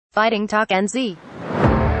Fighting Talk NZ.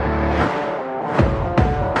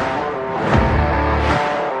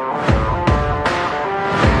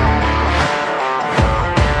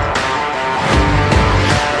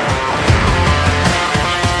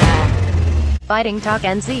 Fighting Talk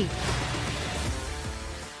NZ.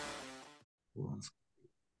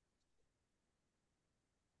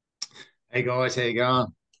 Hey guys, how you going?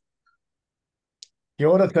 Kia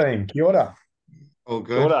ora, team. Kia ora. All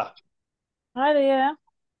Kia good. ora. Hi there.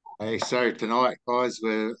 Hey, so tonight, guys,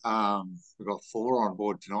 we've got four on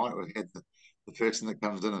board tonight. We've had the person that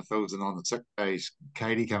comes in and fills in on the sick days,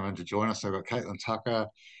 Katie, come in to join us. So we've got Kaitlyn Tucker,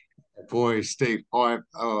 our boy Steve Pipe,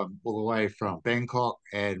 all the way from Bangkok,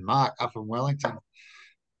 and Mark up in Wellington. How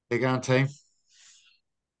you going, team?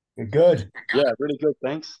 You're good. Yeah, really good,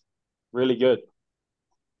 thanks. Really good.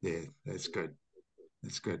 Yeah, that's good.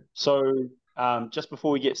 That's good. So, just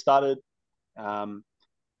before we get started,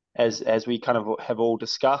 as we kind of have all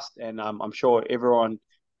discussed, and I'm sure everyone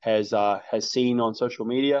has seen on social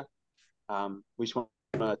media, we just want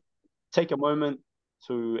to take a moment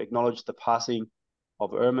to acknowledge the passing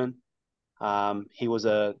of Ermin. He was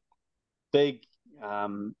a big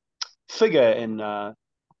figure in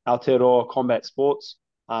Aotearoa combat sports,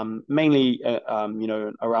 mainly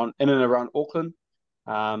around in and around Auckland.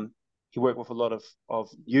 He worked with a lot of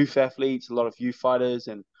youth athletes, a lot of youth fighters,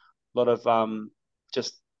 and a lot of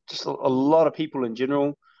just a lot of people in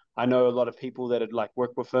general. I know a lot of people that had like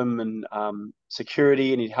worked with him in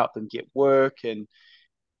security, and he'd helped them get work, and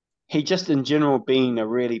he just in general being a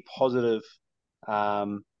really positive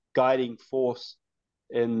guiding force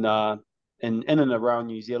in in and around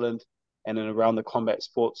New Zealand and in around the combat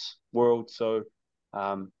sports world. So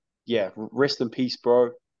yeah, rest in peace, bro,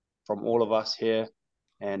 from all of us here.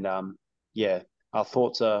 And yeah, our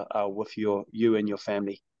thoughts are with you and your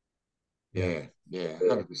family. Yeah, yeah,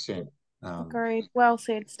 100%. Agreed. Well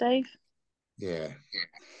said, Steve. Yeah.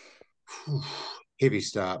 Heavy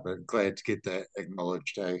start, but glad to get that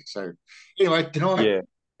acknowledged. So anyway, tonight Yeah,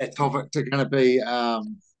 our topics are going to be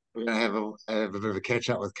we're going to have a bit of a catch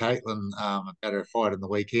up with Kaitlyn about her fight in the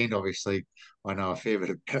weekend. Obviously, I know a fair bit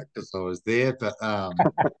about it because I was there, but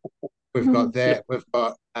we've got yeah, that. We've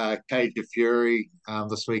got Cage of Fury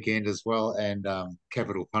this weekend as well, and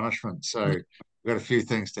Capital Punishment. So we've got a few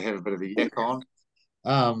things to have a bit of a yak on.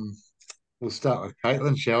 Um, We'll start with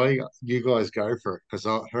Kaitlyn, shall we? You guys go for it because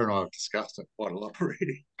her and I have discussed it quite a lot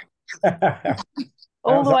already.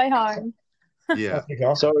 All How's the that? way home. Yeah, I'll kick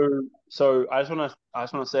off. so I just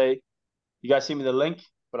wanna say, you guys sent me the link,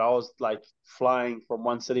 but I was like flying from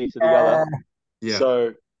one city to the other, Uh, yeah.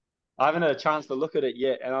 so I haven't had a chance to look at it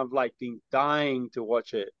yet, and I've like been dying to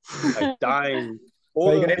watch it, like dying. so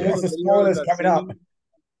All you're the going to all give us the the videos spoilers I've coming up. seen,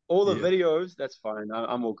 all the Yeah, videos, that's fine.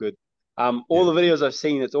 I'm all good. All yeah, the videos I've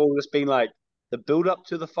seen, it's all just been like the build up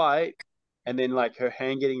to the fight, and then like her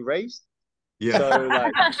hand getting raised. yeah. So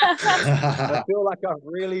like, I feel like I've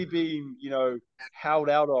really been, held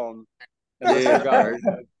out on in this Yeah, bro.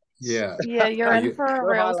 regard. Yeah. Yeah, you're Oh, in you, for a No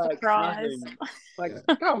real highlights, surprise. nothing. Like,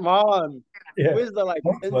 yeah, come on. Yeah. Where's the like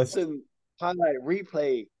Watch list. instant highlight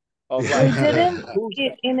replay of We like the yeah, didn't cool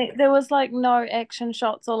get stuff? any, there was like no action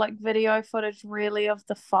shots or like video footage really of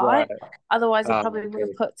the Right. fight. Otherwise, I probably would Okay.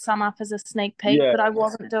 have put some up as a sneak peek, Yeah, but I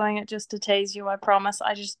wasn't doing it just to tease you, I promise.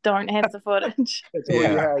 I just don't have the footage. that's all you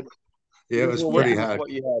yeah. had. Yeah, You it just was were pretty working with hard. what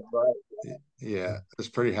you had, right? Yeah, it was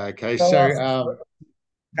pretty hard case. So, So,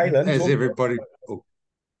 Caitlin, as talk. everybody, oh,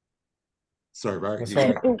 sorry, bro, Well, you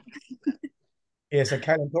sorry. go. Yeah, so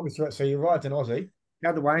Caitlin, talk us through it. So you arrived in Aussie.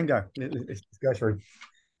 How'd the weighing go? Let's go through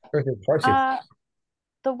the process. Uh,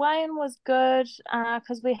 the weigh-in was good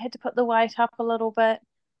because we had to put the weight up a little bit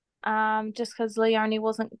just because Leonie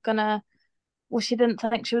wasn't gonna, well, she didn't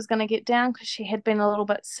think she was gonna get down because she had been a little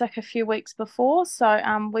bit sick a few weeks before.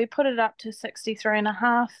 So we put it up to 63 and a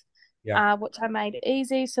half, Yeah. which I made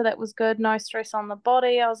easy. So that was good. No stress on the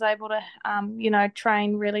body. I was able to,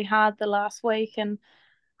 train really hard the last week, and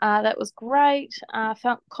that was great.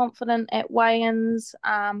 Felt confident at weigh-ins.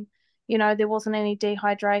 There wasn't any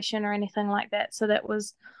dehydration or anything like that, so that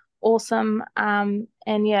was awesome. And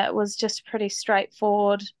yeah, it was just pretty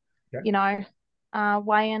straightforward, Yeah. you know,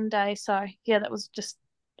 weigh-in day. So yeah, that was just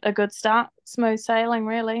a good start. Smooth sailing,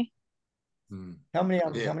 really. Mm, How many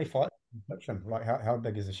yeah, fights? Like how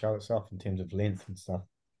big is the show itself in terms of length and stuff?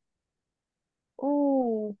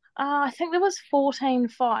 Oh, I think there was 14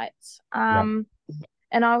 fights. Yeah.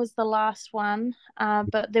 And I was the last one.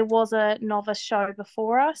 But there was a novice show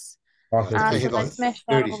before us. Oh, yeah. I think they So had they like smashed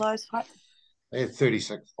out 30, all those fights. they had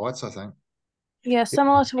 36 fights, I think. Yeah, yeah.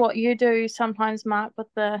 similar to what you do sometimes, Mark, with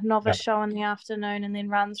the Yeah. novice show in the afternoon and then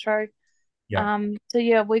run through. Yeah. So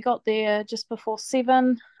yeah, we got there just before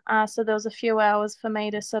 7. So there was a few hours for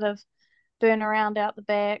me to sort of burn around out the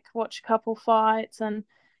back, watch a couple fights, and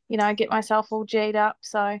get myself all G'd up.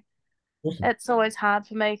 So Awesome. it's always hard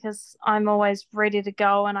for me because I'm always ready to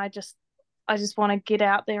go, and I just want to get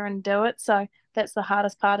out there and do it. So that's the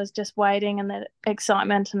hardest part, is just waiting, and that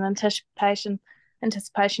excitement and anticipation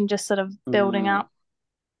just sort of building up.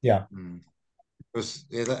 Yeah. It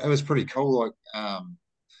was pretty cool. Like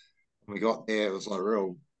when we got there, it was like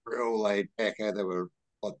real laid back. They were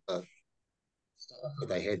like the stuff that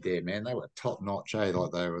they had there, man. They were top notch. Like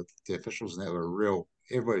they were the officials, and they were real.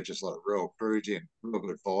 Everybody just like real cruisy and real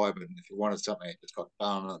good vibe. And if you wanted something, it just got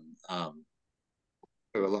done. And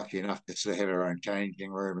we were lucky enough to sort of have our own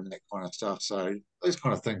changing room and that kind of stuff. So those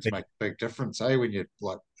kind of things make a big difference, when you're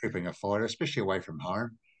like prepping a fighter, especially away from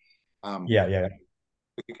home. Yeah.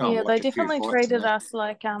 You can't Yeah, watch they a few definitely fights treated us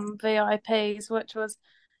like VIPs, which was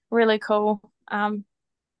really cool.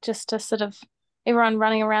 Just to sort of everyone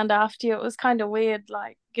running around after you. It was kind of weird,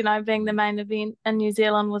 like, being the main event in New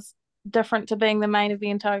Zealand was different to being the main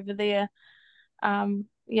event over there.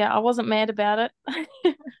 Yeah, I wasn't mad about it.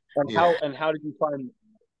 How did you find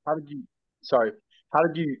how did you sorry how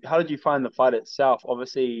did you find the fight itself?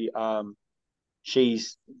 Obviously,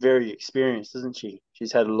 she's very experienced, isn't she?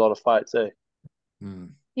 She's had a lot of fights, eh?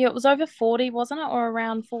 Yeah, it was over 40, wasn't it? Or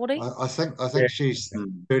around 40? I think Yeah. she's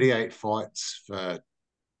 38 fights for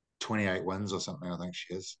 28 wins or something. I think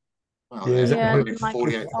she is. Oh, Yeah, is that Yeah, who- and like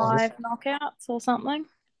 48 fights. 5 knockouts or something.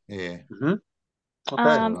 Yeah.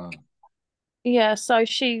 Okay. Yeah, so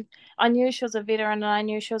I knew she was a veteran, and I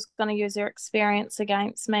knew she was going to use her experience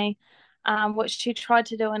against me, which she tried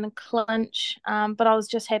to do in a clinch. But I was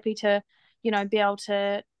just happy to, be able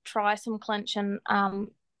to try some clinch and,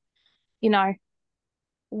 you know,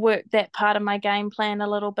 work that part of my game plan a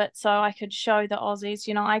little bit so I could show the Aussies,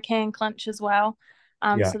 I can clinch as well.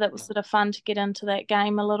 Yeah. So that was sort of fun to get into that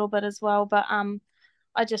game a little bit as well. But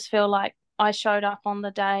I just feel like I showed up on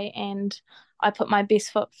the day and I put my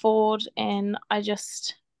best foot forward, and I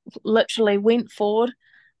just literally went forward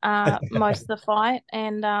most of the fight.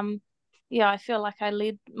 And yeah, I feel like I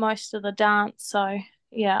led most of the dance. So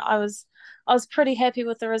yeah, I was pretty happy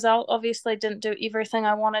with the result. Obviously, didn't do everything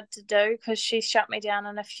I wanted to do because she shut me down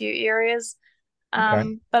in a few areas.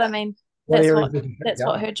 Okay. But I mean, What that's areas what did she shut you that's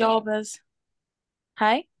what down? her job is.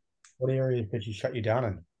 Hey, What areas did she shut you down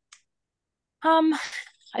in? um,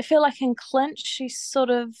 I feel like in clinch she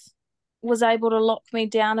sort of was able to lock me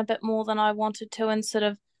down a bit more than I wanted to, and sort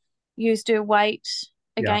of used her weight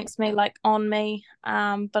Yeah. against me, like on me.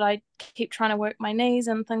 But I keep trying to work my knees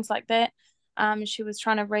and things like that. She was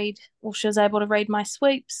trying to read, well, she was able to read my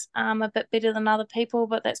sweeps a bit better than other people,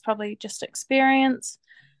 but that's probably just experience.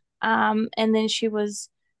 And then she was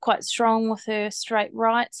quite strong with her straight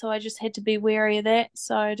right, so I just had to be wary of that,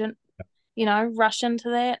 so I didn't, rush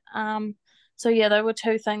into that. So yeah, there were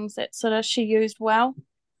two things that sort of she used well.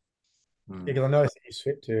 Yeah, because I noticed that you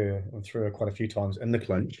swept her through her quite a few times in the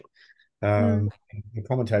clinch. The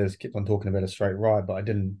commentators kept on talking about a straight right, but I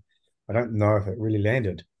don't know if it really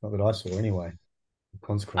landed. Not that I saw anyway.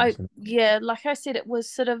 Consequence. Yeah, like I said, it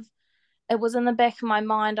was in the back of my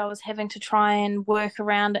mind. I was having to try and work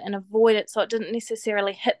around it and avoid it, so it didn't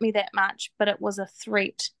necessarily hit me that much, but it was a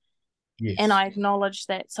threat. Yes. And I acknowledged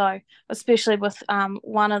that. So especially with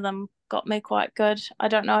one of them got me quite good. I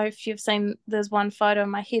don't know if you've seen, there's one photo,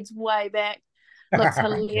 my head's way back. Looks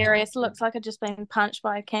hilarious. Looks like I've just been punched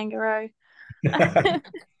by a kangaroo.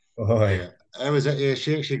 Oh, Yeah, it was. Yeah,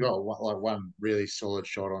 she actually got one really solid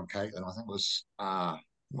shot on Kaitlyn. I think it was might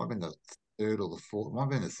have been the third or the fourth. Might have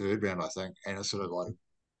been the third round, I think. And it's sort of like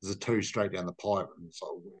there's a two straight down the pipe, and it's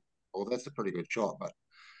like, well, that's a pretty good shot. But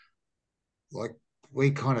like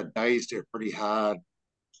we kind of dazed her pretty hard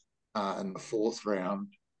in the fourth round.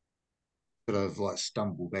 Sort of like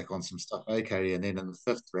stumbled back on some stuff, Katie. And then in the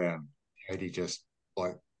fifth round, Katie just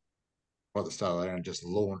like right at the start of the round just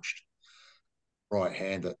launched right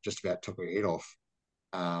hand that just about took her head off.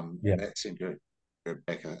 Yeah. And that seemed to go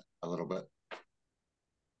back a little bit.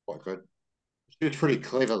 Quite good. She was pretty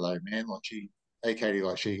clever though, man. Like Katie,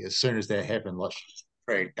 like she, as soon as that happened, like she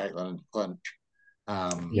dragged Kaitlyn into clinch.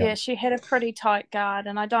 Yeah, she had a pretty tight guard,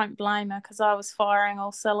 and I don't blame her because I was firing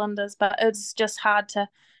all cylinders, but it's just hard to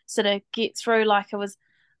sort of get through. Like, it was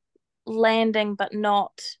landing but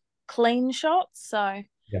not clean shots. So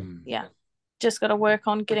yeah, just got to work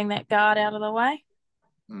on getting that guard out of the way.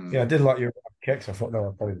 Yeah, I did like your kicks. I thought they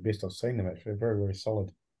were probably the best I've seen them. Actually, very, very solid.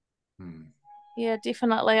 Yeah,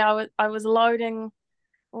 definitely. I was loading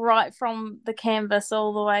right from the canvas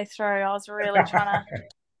all the way through. I was really trying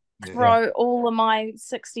to throw all of my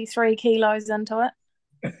 63 kilos into it.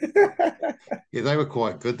 Yeah, they were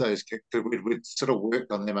quite good, those kicks. We'd sort of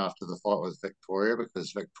worked on them after the fight with Victoria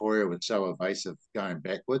because Victoria was so evasive going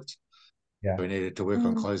backwards. Yeah. We needed to work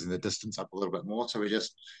on closing the distance up a little bit more. So we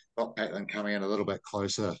just got Kaitlyn coming in a little bit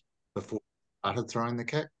closer before we started throwing the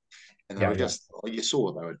kick. And they were just, you saw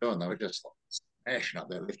what they were doing. They were just like, smashing up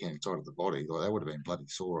that left-hand side of the body. Like, they would have been bloody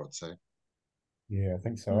sore, I'd say. Yeah, I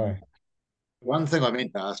think so. One thing I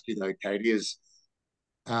meant to ask you, though, Katie, is,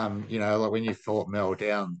 like when you fought Mel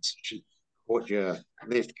Downs, she caught your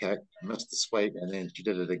left kick, missed the sweep, and then she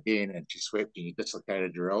did it again, and she swept and you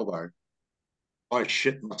dislocated your elbow. I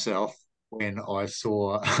shit myself when I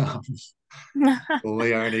saw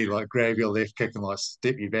Leonie like grab your left kick and like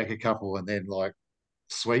step you back a couple and then like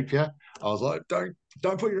sweep you. I was like, don't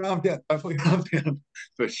put your arm down, don't put your arm down.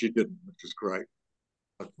 But she didn't, which was great.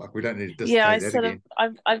 Like we don't need to Yeah, I dislocate that sort of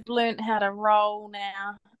again. I've learned how to roll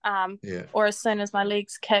now. Yeah, Or as soon as my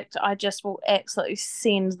leg's kicked, I just will absolutely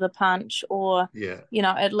send the punch, or yeah,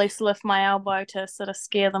 at least lift my elbow to sort of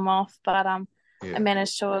scare them off. But I yeah,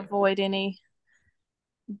 managed to avoid any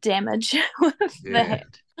damage with yeah,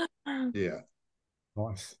 that. yeah.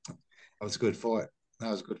 Nice. That was a good fight.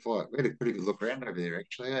 That was a good fight. We had a pretty good look around over there,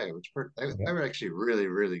 actually. Eh? They were actually really,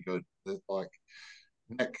 really good. Like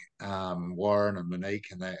Nick, Warren, and Monique,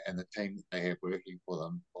 and the team that they have working for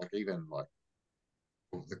them. Like even like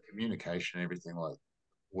the communication and everything. Like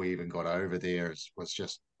we even got over there was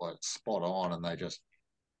just like spot on, and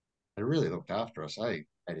they really looked after us. Eh,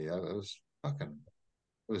 Katie? It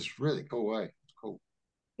was really cool. Eh, it was cool.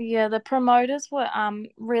 Yeah, the promoters were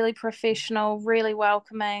really professional, really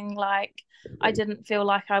welcoming. Like I didn't feel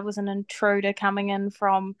like I was an intruder coming in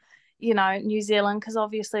from, New Zealand, because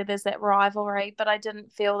obviously there's that rivalry, but I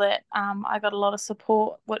didn't feel that I got a lot of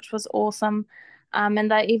support, which was awesome. And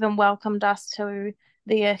they even welcomed us to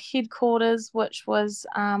their headquarters, which was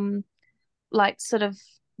like sort of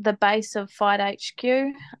the base of Fight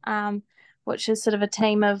HQ, which is sort of a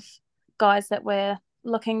team of guys that we're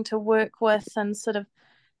looking to work with and sort of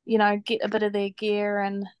get a bit of their gear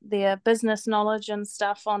and their business knowledge and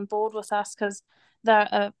stuff on board with us, because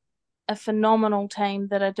they're a phenomenal team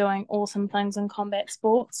that are doing awesome things in combat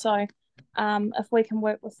sports. So if we can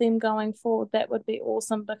work with them going forward, that would be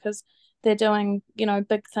awesome, because they're doing,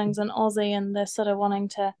 big things in Aussie, and they're sort of wanting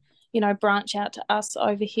to, branch out to us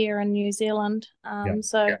over here in New Zealand.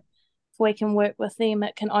 So if we can work with them,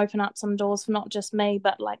 it can open up some doors for not just me,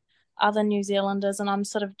 but like other New Zealanders. And I'm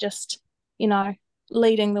sort of just,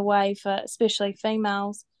 leading the way for especially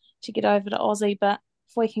females to get over to Aussie. But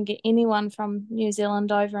if we can get anyone from New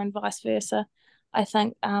Zealand over and vice versa, I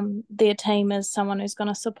think their team is someone who's going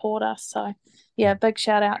to support us. So yeah, big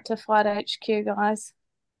shout out to Fight HQ guys.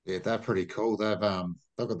 Yeah, they're pretty cool. They've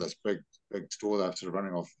got this big store they're sort of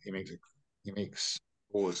running off MX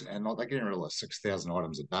stores, and like they're getting rid of like 6,000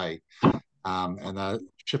 items a day. And they're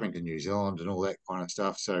shipping to New Zealand and all that kind of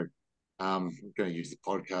stuff. So I'm going to use the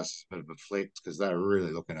podcast as a bit of a flex because they're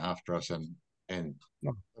really looking after us, and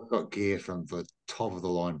I've got gear from the top of the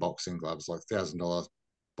line boxing gloves, like $1,000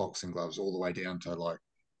 boxing gloves, all the way down to like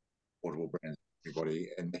portable brands, everybody,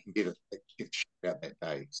 and they can get it shipped out that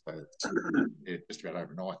day. So it's just about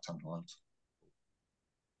overnight sometimes.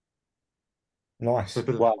 Nice. So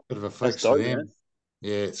Wow, bit of a flex for them. Man.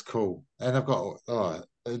 Yeah, it's cool, and they've got they're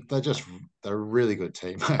a really good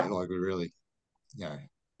team. Like we really,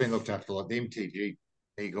 been looked after. Like the MTG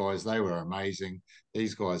guys, they were amazing.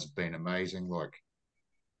 These guys have been amazing. Like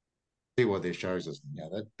see what their shows is.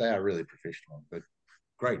 They are really professional, but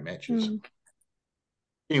great matches.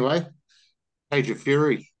 Anyway, Age of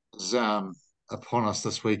Fury is upon us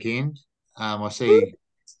this weekend. I see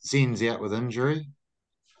Zen's out with injury.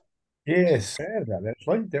 Yeah, sad about that.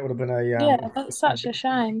 Actually, that would have been a yeah, that's such a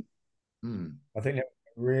shame. I think that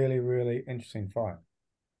was a really, really interesting fight.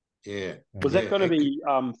 Yeah. Was that going to be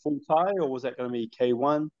full Thai, or was that going to be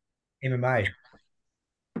K1? MMA.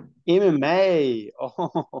 MMA.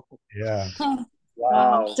 Oh, yeah.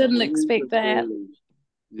 Wow. Didn't expect that.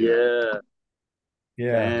 Yeah.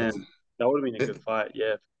 Yeah. Damn. That would have been a good fight.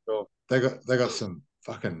 Yeah, for sure. They got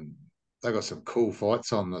some cool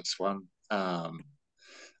fights on this one.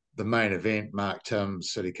 The main event, Mark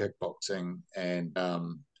Timms, City Kickboxing, and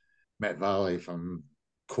Matt Varley from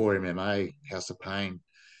Core MMA, House of Pain,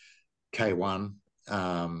 K1.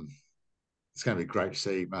 It's going to be great to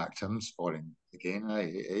see Mark Timms fighting again.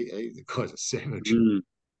 The guy's a savage. It'll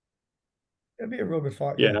be a real good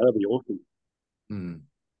fight. Yeah, that'll be awesome.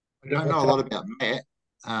 I don't know a lot about Matt.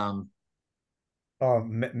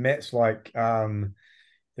 Matt's like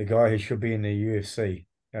the guy who should be in the UFC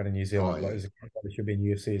out in New Zealand. Like, there's a guy who should be in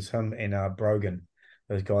UFC. It's him and Brogan.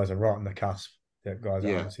 Those guys are right on the cusp. That guys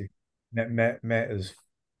are honestly. Matt is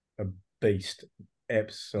a beast.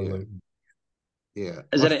 Absolute. Yeah.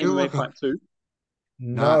 Is I that an feel MMA like fight too?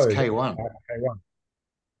 no, it's No, K1. K1.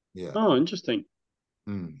 Yeah. Oh, interesting.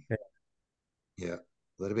 Yeah. Yeah.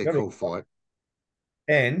 That'd be a That'd cool be fight.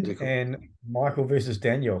 And That'd be cool. and Michael versus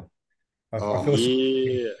Daniel. I Oh, feel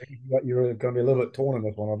Yeah. like you're going to be a little bit torn in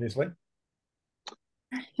this one, obviously.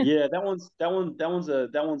 Yeah, that one's going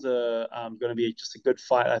to be just a good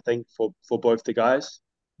fight, I think, for both the guys.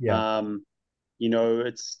 Yeah. You know,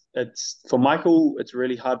 it's for Michael, it's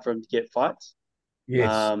really hard for him to get fights.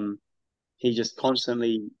 Yes. He's just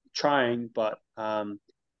constantly trying, but no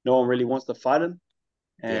one really wants to fight him.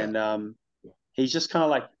 yeah. And he's just kind of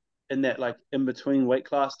like in that like in between weight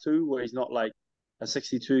class too, where he's not like a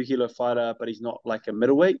 62-kilo fighter, but he's not like a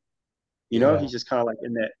middleweight. You know, Yeah. he's just kind of like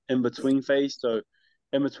in that in between phase, so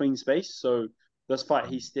in between space. So this fight,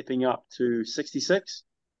 he's stepping up to 66.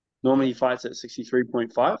 Normally he fights at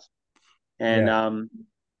 63.5, and Yeah.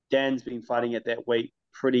 Dan's been fighting at that weight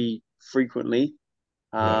pretty frequently.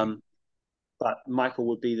 Yeah. But Michael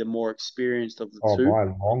would be the more experienced of the Oh, two. by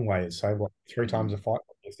a long way. So what, three times a fight,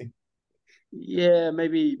 I'm guessing. Yeah,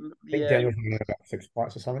 maybe. I think Yeah, Daniel's been in about 6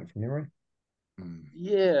 fights or something from memory. Mm.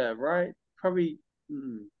 yeah, right. Probably,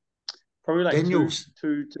 probably like Daniel's,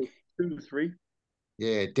 two to three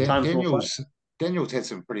yeah, times more fight. Daniel's had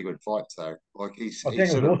some pretty good fights though. Like Oh, he's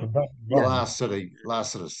Daniel's sort of awesome. But, the yeah. last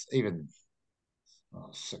sort of even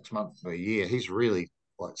 6 months to a year, he's really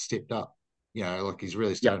like stepped up. You know, like he's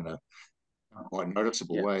really Yeah, starting to quite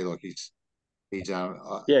noticeable yeah, way. Like he's yeah.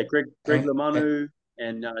 Greg and, Lamanu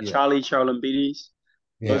and yeah, Charlie Charlambides.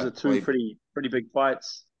 Those Yeah. are well, two pretty big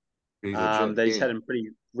fights. pretty legit. That he's Yeah. had in pretty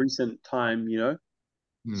recent time. You know,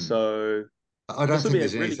 Hmm. so I don't this will think be a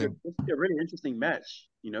there's really good, anything. this will be a really interesting match.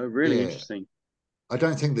 You know, really Yeah, interesting. I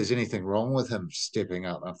don't think there's anything wrong with him stepping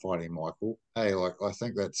up and fighting Michael. Hey, like I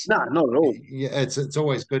think that's Nah, not at all. yeah, it's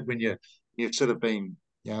always good when you've sort of been,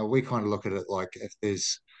 you know, we kind of look at it like if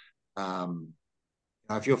there's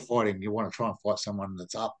if you're fighting, you want to try and fight someone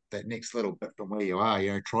that's up that next little bit from where you are.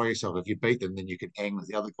 You know, try yourself. If you beat them, then you can hang with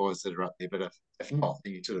the other guys that are up there. But if not,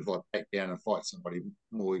 then you sort of like back down and fight somebody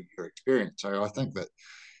more your experience. So I think that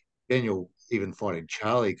Daniel, even fighting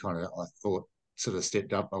Charlie, kind of I thought sort of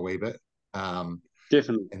stepped up a wee bit.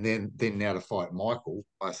 Definitely. And then now to fight Michael,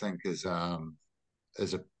 I think is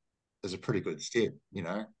is a is a pretty good step. You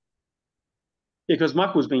know. Yeah, because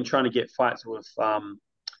Michael's been trying to get fights with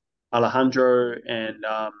Alejandro and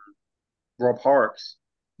Rob Horrocks,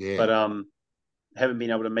 Yeah. but haven't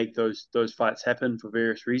been able to make those fights happen for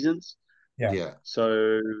various reasons. Yeah. Yeah.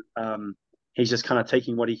 So he's just kind of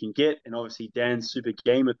taking what he can get, and obviously Dan's super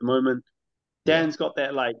game at the moment. Yeah. Dan's got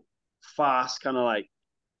that like fast kind of like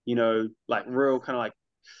like real kind of like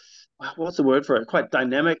what's the word for it? Quite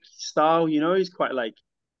dynamic style. You know, he's quite like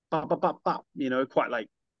bop, bop, bop, bop, quite like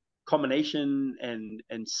combination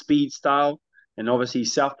and speed style, and obviously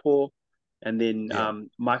southpaw. And then Yeah.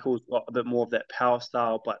 Michael's got a bit more of that power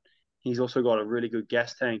style, but he's also got a really good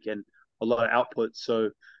gas tank and a lot of output. So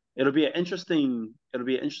it'll be an interesting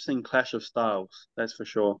clash of styles. That's for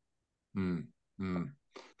sure. Mm,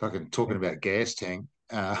 Fucking talking about gas tank.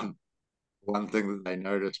 One thing that they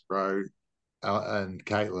noticed, bro, and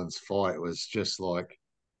Kaitlyn's fight was just like,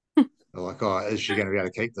 oh, is she going to be able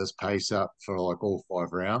to keep this pace up for like all 5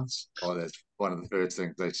 rounds? Oh, that's one of the first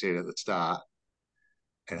things they said at the start.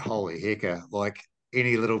 And holy hecker, like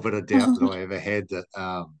any little bit of doubt that I ever had that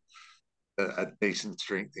a decent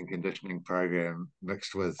strength and conditioning program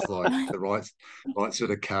mixed with like the right sort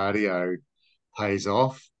of cardio pays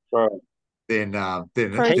off, Bro, then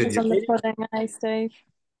Proof's you in the pudding, eh, Steve?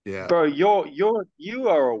 yeah. bro, you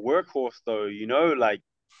are a workhorse though. Like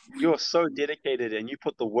you're so dedicated and you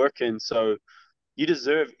put the work in. So you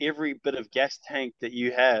deserve every bit of gas tank that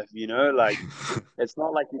you have. Like it's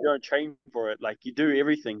not like you don't train for it. Like you do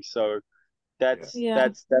everything. So Yeah. that's Yeah.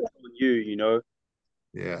 that's on you.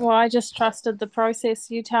 Yeah. Well, I just trusted the process.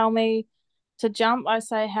 You tell me to jump, I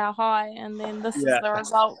say how high, and then this is Yeah, the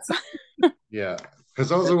results. Yeah.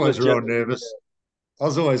 Because I was it's always legit. real nervous. I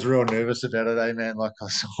was always real nervous about it, man. Like I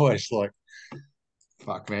was always like,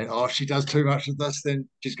 fuck, man. Oh, if she does too much of this, then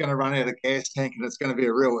she's going to run out of gas tank, and it's going to be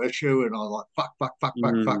a real issue. And I'm like, fuck, fuck, fuck,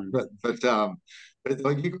 fuck, fuck. Mm, But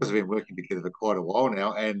like you guys have been working together for quite a while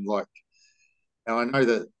now, and like, and I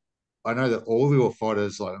know that all your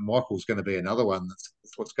fighters, like Michael's going to be another one. That's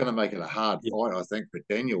what's going to make it a hard yeah, fight, I think, for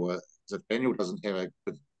Daniel. Is if Daniel doesn't have a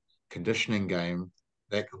good conditioning game,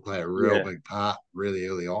 that could play a real yeah, big part really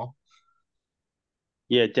early on.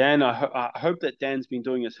 yeah. Dan, I hope that Dan's been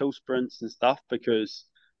doing his hill sprints and stuff because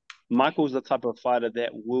Michael's the type of fighter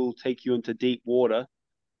that will take you into deep water,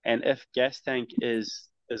 and if gas tank is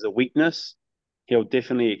a weakness, he'll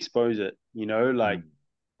definitely expose it. You know, like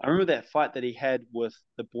I remember that fight that he had with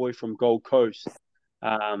the boy from Gold Coast,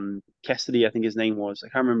 Cassidy, I think his name was. I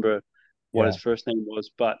can't remember what Yeah. his first name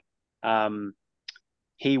was, but um,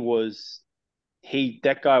 he was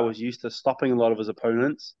that guy was used to stopping a lot of his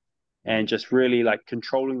opponents and just really like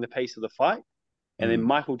controlling the pace of the fight. And then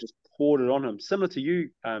Michael just poured it on him, similar to you,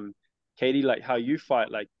 Katie, like how you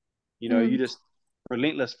fight, like you just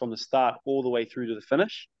relentless from the start all the way through to the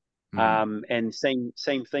finish. And same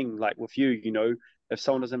thing like with you, if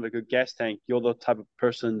someone doesn't have a good gas tank, you're the type of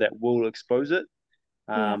person that will expose it.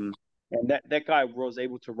 And that guy was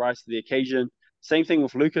able to rise to the occasion. Same thing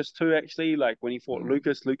with Lucas too, actually. Like when he fought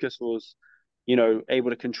Lucas, Lucas was, able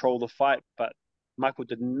to control the fight, but Michael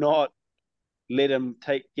did not let him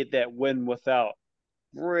get that win without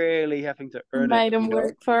really having to earn it. Made him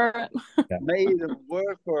work for it. Yeah. Made him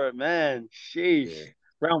work for it, man. Sheesh. Yeah.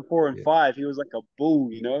 Round 4 and 5, he was like a bull,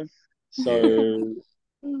 So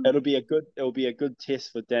it'll be a good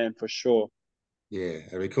test for Dan for sure. Yeah,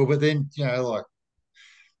 it'd be cool. But then, like,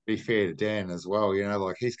 be fair to Dan as well,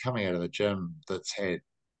 like he's coming out of a gym that's had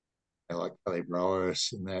like Billy Rowers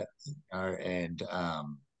and that, and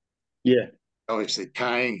Yeah, obviously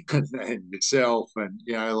Kane and yourself, and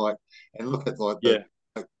like, and look at like yeah,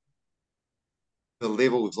 the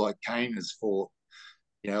levels like Kane has fought,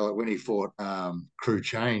 like when he fought Crew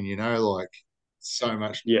Chain, like so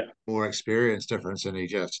much yeah. more experience difference, and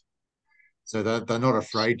so they're not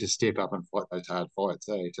afraid to step up and fight those hard fights,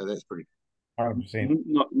 eh? So that's pretty 100%.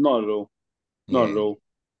 Not at all. Not yeah. at all.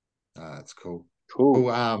 That's cool. Cool.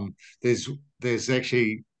 Well, there's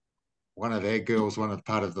actually one of our girls, one of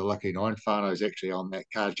part of the Lucky Nine whānau is actually on that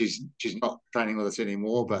card. She's not training with us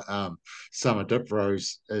anymore, but Summer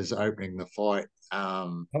Diprose is opening the fight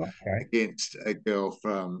Okay. against a girl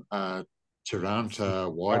from Tiranta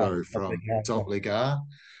Wido from Zotligar.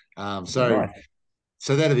 Nice.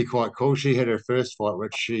 So that'd be quite cool. She had her first fight,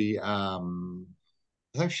 which she I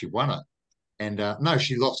think she won it. And no,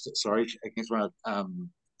 she lost it. Sorry, against one of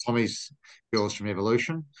Tommy's girls from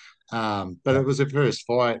Evolution. But it was her first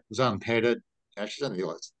fight. It was unpadded. She's only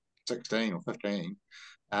like 16 or 15.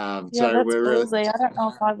 Yeah, So that's we're really, ballsy. I don't know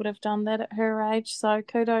if I would have done that at her age. So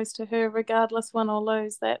kudos to her, regardless win or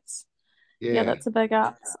lose. That's yeah. that's a big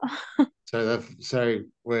ups. So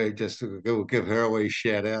we're just we'll give her a wee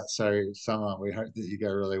shout out. So Summer, we hope that you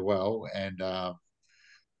go really well, and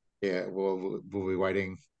yeah, we'll be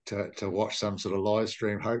waiting to watch some sort of live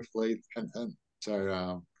stream, hopefully. And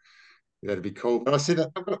so that'd be cool. But I said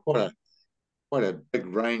I've got quite a big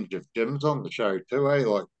range of gyms on the show too, eh?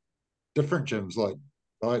 Like different gyms, like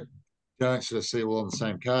I don't sort of see all on the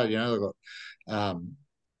same card. They've got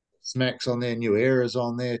Smacks on there, New Era's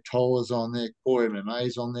on there, Tola's on there, Core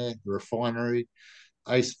MMA's on there, the Refinery,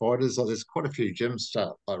 Ace Fighters. Like there's quite a few gyms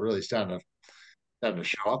really starting to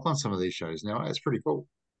show up on some of these shows now. It's pretty cool.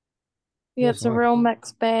 Yeah, Yeah, it's a real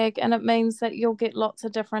mixed bag, and it means that you'll get lots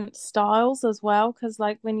of different styles as well. Because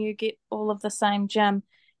like when you get all of the same gym,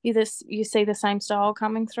 you see the same style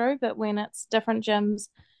coming through, but when it's different gyms,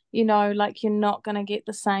 like you're not gonna get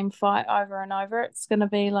the same fight over and over. It's gonna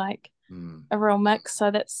be like a real mix.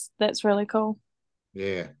 So that's really cool.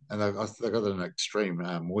 Yeah, and they got an extreme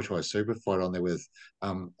Muay Thai super fight on there with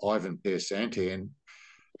Ivan Piersanti, and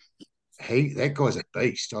that guy's a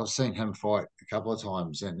beast. I've seen him fight a couple of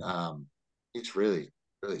times, and he's really,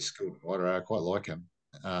 really skilled fighter. I quite like him.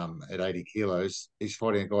 At 80 kilos, he's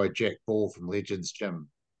fighting a guy, Jack Ball from Legends Gym,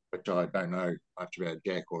 which I don't know much about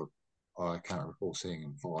Jack, or I can't recall seeing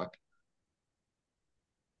him fight.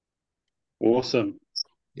 Awesome.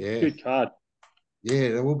 Yeah, Good card. yeah,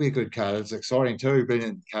 that will be a good card. It's exciting too, being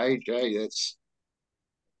in the cage. It's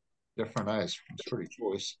different. It's pretty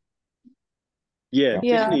choice. Yeah,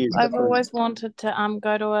 Yeah, definitely is I've different. always wanted to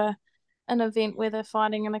go to an event where they're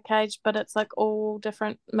fighting in a cage, but it's like all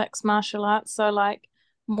different mixed martial arts. So like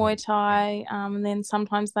Muay Thai, and then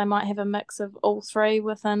sometimes they might have a mix of all three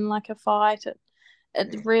within like a fight.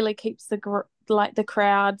 It really keeps the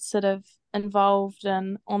crowd sort of involved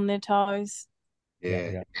and on their toes.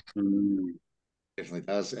 Yeah. Definitely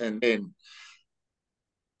does. And then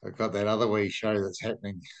I've got that other wee show that's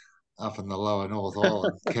happening up in the lower North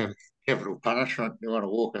Island, Capital Punishment. You want to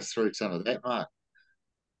walk us through some of that, Mark?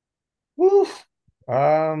 Woof.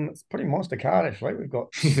 It's pretty monster card actually. We've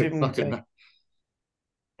got 17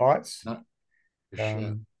 fights. No,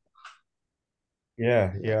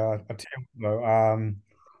 Yeah. I tell you, though,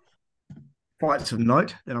 fights of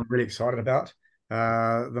note that I'm really excited about.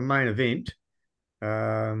 The main event,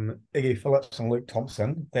 Iggy Phillips and Luke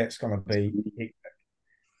Thompson. That's going to be epic.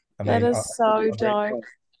 I That mean, is so dope.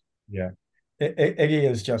 yeah. Iggy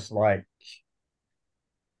is just like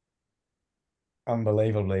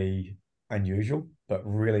unbelievably unusual, but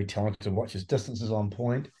really talented to watch. His distance is on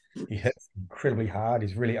point. He hits incredibly hard.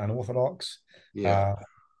 He's really unorthodox. Yeah.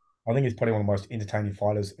 I think he's probably one of the most entertaining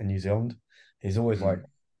fighters in New Zealand. He's always like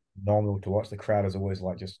phenomenal to watch. The crowd is always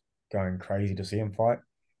like just going crazy to see him fight.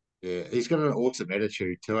 Yeah, he's got an awesome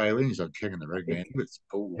attitude too, eh? When he's like king in the ring, man. It's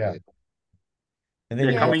cool, Yeah. eh? And then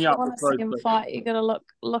Yeah, you Yeah, got, if coming you up want with to see those him clips. fight, you got to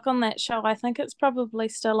look on that show. I think it's probably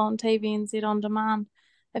still on TVNZ on demand.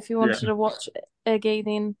 If you wanted to watch Iggy,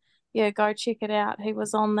 then yeah, go check it out. He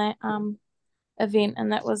was on that event,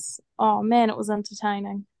 and that was, oh man, it was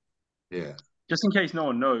entertaining. Yeah. Just in case no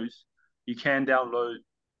one knows, you can download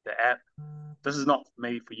the app. This is not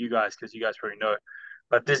maybe for you guys because you guys probably know.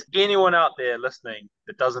 But if there's anyone out there listening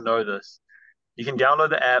that doesn't know this, you can download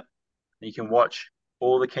the app and you can watch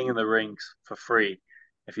all the King of the Rings for free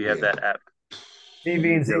if you have Yeah. that app.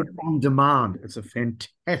 TVNZ on demand. It's a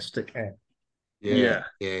fantastic app. Yeah.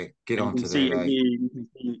 Yeah. Get And you onto can see that, eh? you can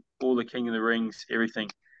see all the King of the Rings, everything.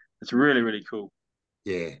 It's really, really cool.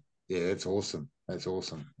 Yeah. Yeah, that's awesome. That's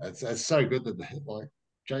awesome. It's so good that like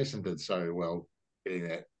Jason did so well getting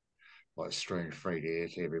that like stream free to air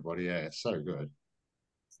to everybody. Yeah, it's so good.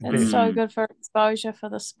 It's so good for exposure for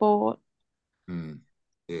the sport. Yeah,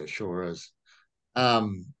 it sure is.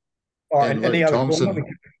 And Any Luke other Thompson.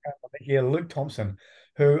 Yeah, Luke Thompson,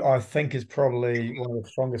 who I think is probably one of the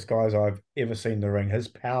strongest guys I've ever seen in the ring. His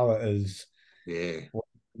power is what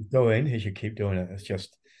he's doing. He should keep doing it. It's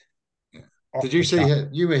just off Did you the see chart.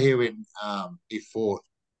 you were here when he fought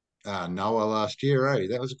Noah last year, eh?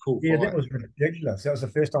 That was a cool Yeah, that fight. was ridiculous. That was the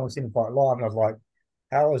first time I've seen him fight live, and I was like,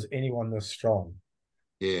 how is anyone this strong?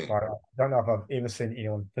 Yeah. Like, I don't know if I've ever seen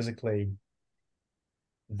anyone physically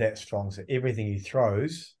that strong. So everything he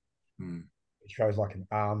throws, it shows like an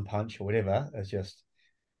arm punch or whatever. It's just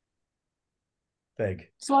big.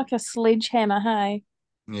 It's like a sledgehammer, hey?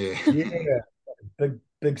 Yeah. Yeah,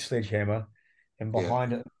 big sledgehammer, and Yeah.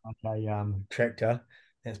 behind it like a tractor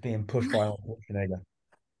that's being pushed by a Schwarzenegger.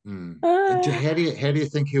 How do you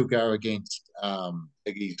think he'll go against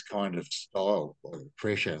Iggy's kind of style, like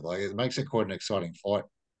pressure? Like it makes it quite an exciting fight,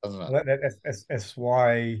 doesn't it? Well, that's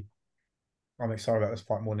why I'm excited about this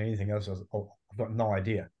fight more than anything else. I've got no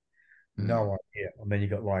idea, no idea. I mean, you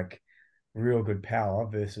got like real good power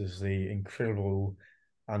versus the incredible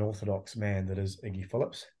unorthodox man that is Iggy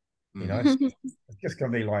Phillips. You know, it's just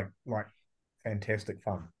going to be like fantastic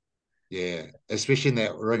fun. Yeah, especially in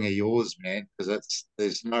that ring of yours, man, because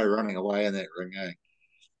there's no running away in that ring, eh?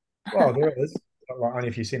 Well, there is like only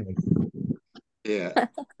a few centimeters. Yeah,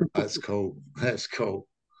 that's cool. That's cool.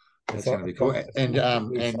 That's going to be cool. It's And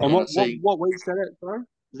And I see. what weight is that at, bro?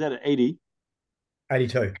 Is that at 80?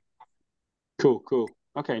 82. Cool.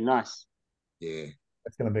 Okay, nice. Yeah,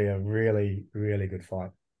 It's going to be a really, really good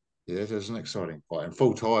fight. yeah, that is an exciting fight and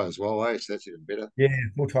full tie as well, eh? So that's even better. Yeah,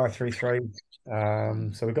 full tie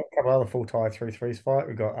 3-3. So we've got a couple other full tie 3-3s fight.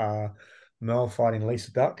 We've got Mel fighting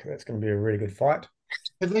Lisa Duck. That's going to be a really good fight.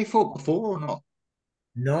 Have they fought before or not?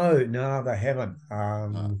 No, they haven't.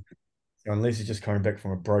 And Lisa's just coming back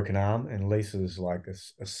from a broken arm, and Lisa's like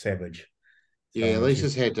a savage. Yeah, So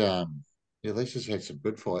Lisa's had some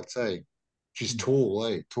good fights, eh? She's tall,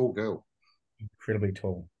 eh? Tall girl. incredibly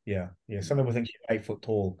tall. Yeah. Some people think she's 8 foot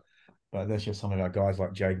tall, but that's just some of our guys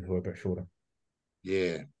like Jaden who are a bit shorter.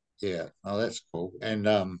 Yeah, yeah. Oh, that's cool. And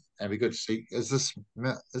be good to see. Is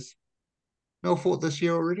Mel fought this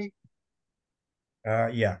year already?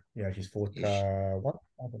 Yeah, she's fought Yes.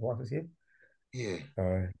 once this year. Yeah.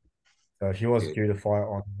 So she was Yeah. due to fight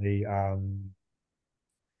on the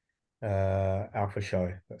Alpha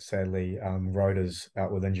show, but sadly Rhoda's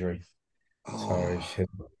out with injury. So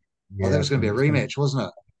That was going to be a rematch, wasn't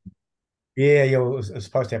it? Yeah. It was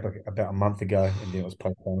supposed to happen about a month ago, and then it was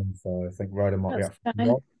postponed. So I think Rhoda might be That's out for a okay.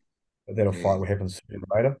 while, but that'll Yeah. fight will happen sooner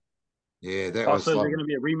or later. Yeah, that Oh, was so is like, there going to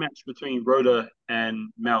be a rematch between Rhoda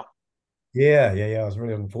and Mel? Yeah. I was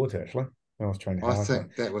really looking forward to it, actually. I was training I hard.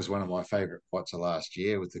 think that was one of my favorite fights of last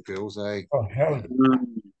year with the girls, eh? Oh, hell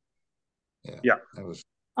Yeah, that was.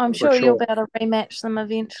 I'm for sure you'll sure. be able to rematch them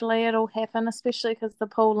eventually. It'll happen, especially because the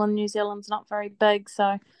pool in New Zealand's not very big,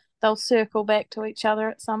 so they'll circle back to each other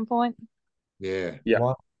at some point. Yeah,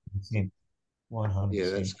 100%. yeah,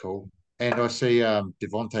 100%. that's cool. And I see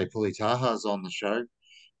Devonte Pulitaha's on the show.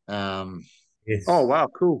 Yes. Oh, wow,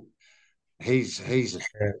 cool. He's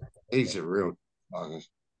a real. I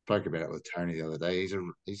spoke about it with Tony the other day. He's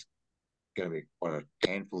going to be quite a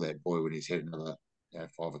handful, that boy, when he's had another 5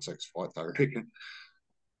 or 6 fights. I reckon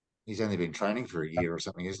he's only been training for a year or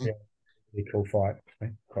something, isn't Yeah, really cool fight,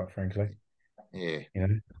 quite frankly. he? You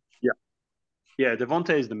know? Yeah,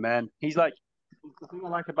 Devonte is the man. He's like, the thing I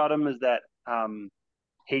like about him is that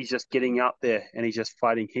he's just getting out there and he's just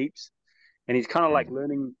fighting heaps, and he's kind of like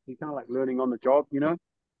learning. He's kind of like learning on the job, you know.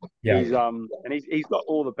 Yeah. And he's got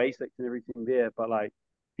all the basics and everything there, but like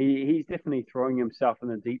he's definitely throwing himself in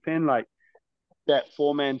the deep end. Like that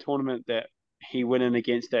 4-man tournament that he went in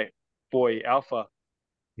against that boy Alpha,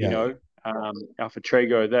 you Yeah. know, Alpha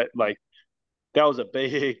Trago. That was a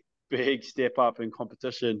big step up in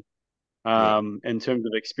competition, in terms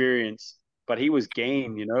of experience. But he was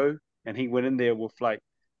game, you know, and he went in there with like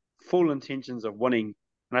full intentions of winning.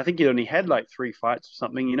 And I think he only had like 3 fights or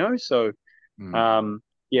something, you know. So,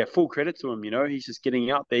 yeah, full credit to him. You know, he's just getting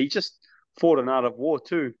out there. He just fought an Art of War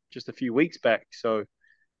too, just a few weeks back. So,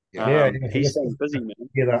 he's staying busy, man.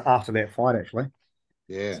 Yeah, after that fight, actually.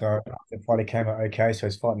 Yeah. So the fight came out okay. So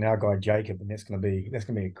he's fighting our guy Jacob, and that's gonna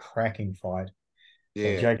be a cracking fight. So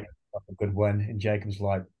Yeah. Jacob got a good win, and Jacob's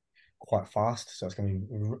like quite fast. So it's gonna be.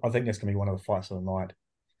 I think that's gonna be one of the fights of the night.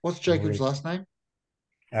 What's Jacob's last name?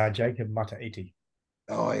 Jacob Mataiti.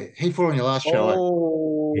 Oh, he fought on your last show.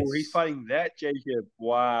 Oh, Yes. he's fighting that Jacob.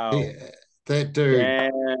 Wow. That dude.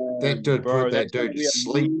 Damn, That dude bro, put that that's gonna dude to be a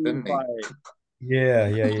sleep, mean didn't he? fight. Yeah.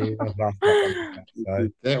 Last fight. So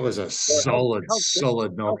That was a solid How's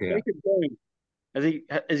knockout. Jacob going?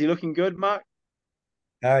 Is he looking good, Mark?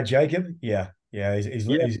 Jacob, yeah, Yeah.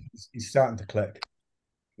 he's starting to click.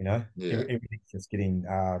 You know, Yeah. everything's just getting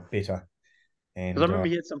better. And Because I remember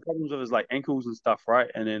he had some problems with his like ankles and stuff, right?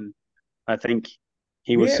 And then I think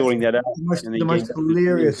he was yeah, sorting that out, the and then most gained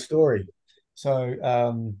hilarious story. So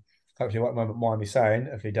hopefully he won't mind me saying.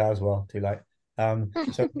 If he does, well, too late. So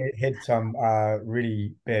he had some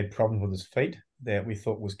really bad problems with his feet that we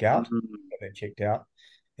thought was gout. Got that checked out,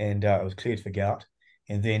 and it was cleared for gout.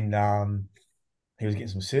 And then he was getting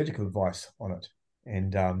some surgical advice on it,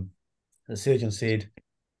 and the surgeon said,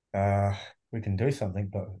 we can do something,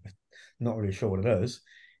 but not really sure what it is.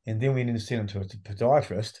 And then we need to send him to a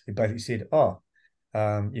podiatrist who basically said,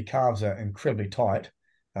 your calves are incredibly tight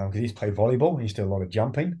because he's played volleyball and he's did a lot of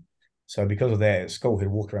jumping. So because of that, at school, he'd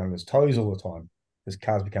walk around with his toes all the time. His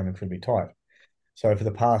calves become incredibly tight. So for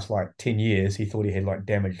the past like 10 years, he thought he had like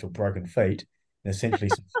damaged or broken feet, and essentially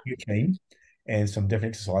some stretching and some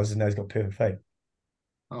different exercises, and now he's got perfect feet.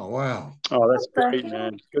 Oh wow. Oh, that's great,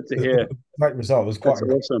 man. Good to hear. Great result. It was quite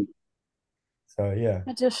That's awesome. So yeah.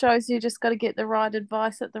 It just shows you just got to get the right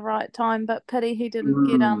advice at the right time. But pity he didn't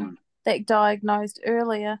get that diagnosed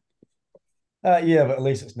earlier. Yeah, but at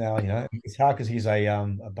least it's now, it's hard because he's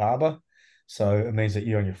a barber, so it means that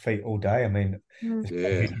you're on your feet all day. I mean,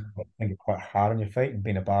 it's think quite hard on your feet, and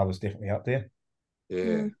being a barber is definitely up there.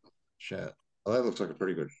 Yeah, shit. Well, that looks like a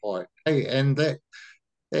pretty good fight. Hey, and that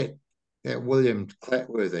William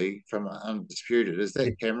Clatworthy from Undisputed, is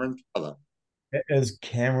that Cameron's brother? It is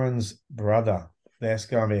Cameron's brother. That's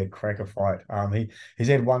going to be a cracker fight. He's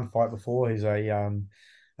had one fight before. He's a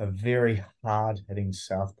very hard hitting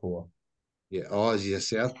southpaw. Yeah. Oh, is he a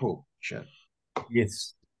southpaw? Shit.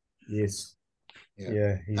 Yes.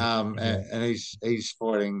 Yeah. And he's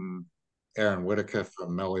fighting Aaron Whitaker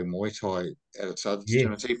from Maui Muay Thai out of Suds. Yes.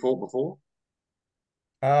 Has he fought before?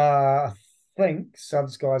 I think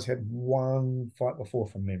Suds guys had one fight before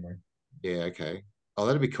from memory. Yeah. Okay. Oh,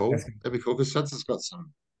 that'd be cool. That'd be cool because Suds has got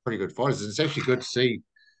some pretty good fighters. And it's actually good to see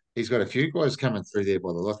he's got a few guys coming through there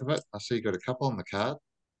by the look of it. I see you got a couple on the card.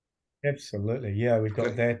 Absolutely. Yeah, we've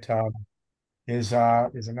got that. There's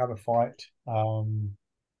another fight.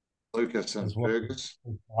 Lucas and Fergus.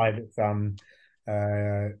 It's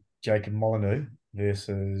Jacob Molyneux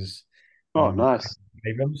versus nice.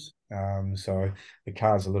 Abrams. So the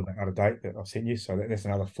card's a little bit out of date that I've sent you. So that's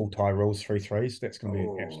another full tie rules 3-3s. That's going to be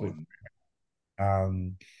an absolute.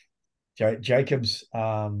 Jacob's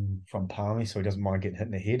from Palmy, so he doesn't mind getting hit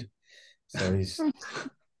in the head. So he's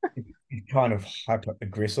kind of hyper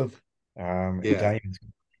aggressive. And Damien's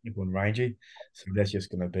technical and rangy, so that's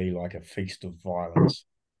just going to be like a feast of violence.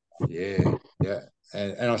 Yeah.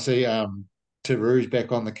 And I see Taru's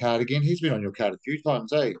back on the card again. He's been on your card a few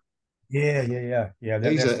times, eh? Yeah.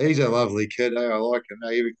 He's a lovely kid, eh? I like him.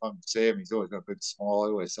 Every time I see him, he's always got a big smile.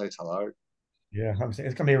 He always says hello. Yeah, it's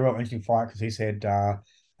going to be a real interesting fight because he's had a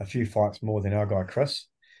few fights more than our guy Chris.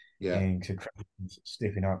 Yeah. And so Chris is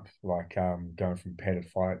stepping up, like going from padded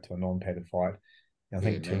fight to a non-padded fight. And I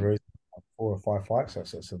think Taru's 4 or 5 fights, so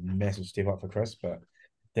it's a massive step up for Chris, but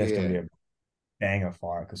that's going to be a banger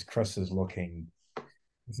fight because Chris is looking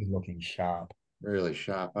sharp. Really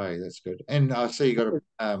sharp, eh? That's good. And I see you got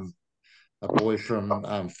a boy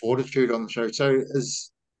from Fortitude on the show. So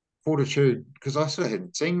is Fortitude, because I sort of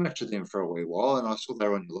hadn't seen much of them for a wee while, and I saw they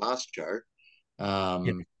were on your last show.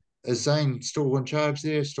 Is Zane still in charge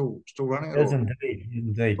there? Still running it?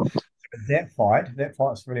 Indeed. That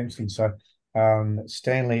fight's really interesting. So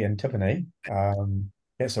Stanley and Tiffany.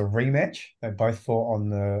 That's a rematch. They both fought on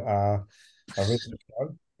the a recent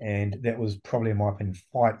show, and that was probably, in my opinion,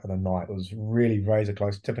 fight of the night. It was really razor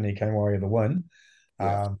close. Tiffany came away with the win.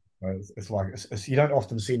 Yeah. It's like you don't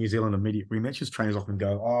often see New Zealand immediate rematches. Trainers often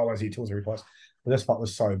go, "Oh, I see two or replays." But this fight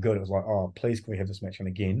was so good. It was like, "Oh, please, can we have this match on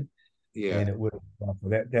again?" Yeah. And it would.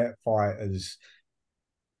 That fight is.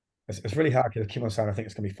 It's really hard because Kim was saying I think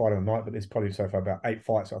it's going to be fight of the night, but there's probably so far about 8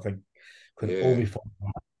 fights I think could all be fought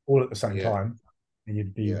all at the same time, and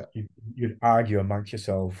you'd argue amongst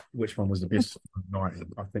yourself which one was the best night.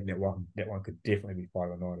 I think that one could definitely be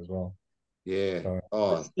fight of the night as well. Yeah.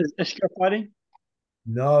 So, Is Ishka fighting?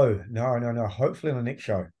 no. Hopefully on the next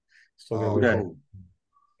show. Still got to work cool.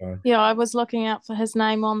 So. Yeah, I was looking out for his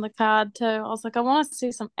name on the card too. I was like, I want to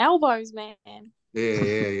see some elbows, man.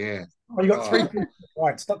 Yeah. Oh, you got 3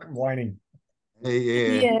 fights. Stop complaining.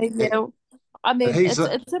 Yeah. I mean, He's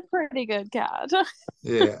it's a pretty good card.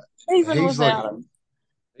 Yeah. Even He's like without him.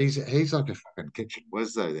 he's like a fucking kitchen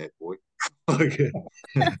whiz though, that boy. Like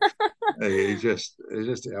he just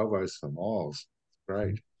elbows for miles. It's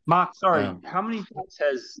great. Mark, sorry, how many fights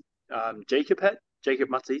has Jacob had? Jacob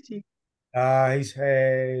Matiti? He's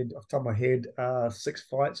had, off the top of my head, 6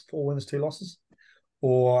 fights, 4 wins, 2 losses.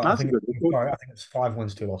 Or I That's a think good record. sorry, I think it's 5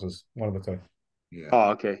 wins, 2 losses. One of the two. Yeah.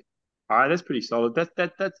 Oh, okay. All right, that's pretty solid.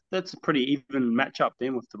 That's a pretty even matchup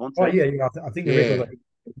then with Devontae. Oh yeah. I think the record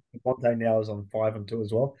that Monte now is on 5-2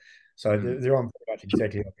 as well. So they're on pretty much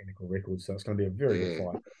exactly identical records. So it's going to be a very good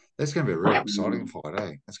fight. That's going to be a real exciting fight,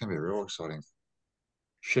 eh? That's going to be a real exciting.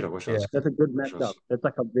 Shit, I wish I was. That's a good matchup. That's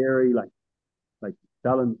like a very like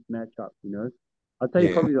balanced matchup, you know. I'd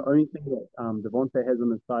say probably the only thing that Devontae has on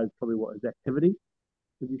his side is probably what his activity.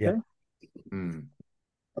 Did you say?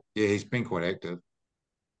 Yeah, he's been quite active.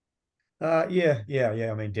 Yeah.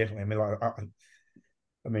 I mean, definitely.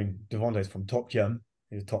 I mean, Devontae's from top gym.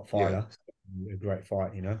 He's a top fighter. A great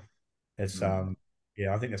fight, you know. It's I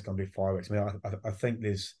think that's going to be fireworks. I mean, I think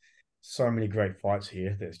there's so many great fights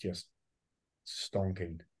here that's just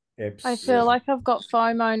stonking. I feel like I've got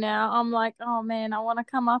FOMO now. I'm like, oh man, I want to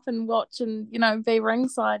come up and watch and be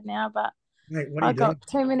ringside now, but mate, what are you doing?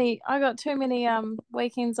 I got too many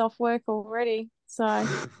weekends off work already, so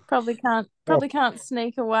probably can't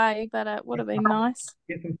sneak away, but it would have been nice.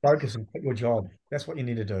 Get some focus and quit your job. That's what you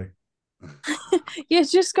need to do. Yeah,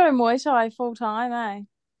 just go Muay Thai full time, eh?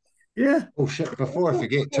 Yeah. Oh shit! Before I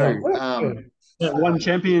forget too, that one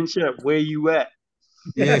championship. Where you at?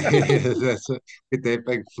 That's it. Get that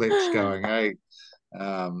big flex going, eh?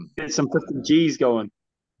 Get some 50 G's going.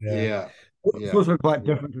 Yeah. It's also quite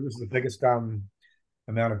different because this is the biggest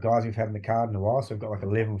amount of guys we've had in the card in a while. So we've got like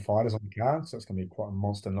 11 fighters on the card, so it's going to be quite a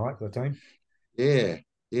monster night for the team. Yeah,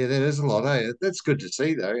 that is a lot, eh? That's good to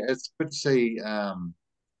see, though. It's good to see.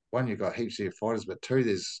 One, you've got heaps of your fighters, but two,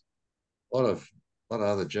 there's a lot of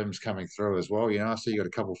other gyms coming through as well. You know, so you got a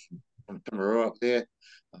couple from Timaru up there.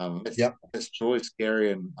 That's Joyce,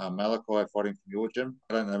 Gary, and Malachi fighting from your gym.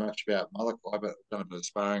 I don't know much about Malachi, but I've done a bit of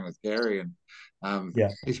sparring with Gary, and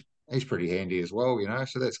he's pretty handy as well. You know,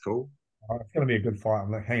 so that's cool. It's going to be a good fight.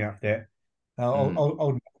 I'm like hanging up there.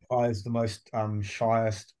 Old Malachi is the most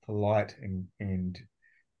shyest, polite, and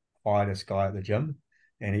quietest guy at the gym,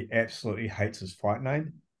 and he absolutely hates his fight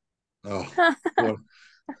name. Oh,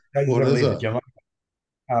 what is it? Gym.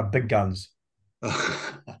 Big Guns.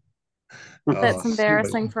 That's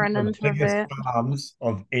embarrassing for an introvert. Arms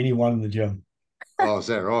of anyone in the gym. Oh, is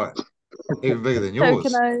that right? Even bigger than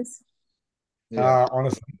yours.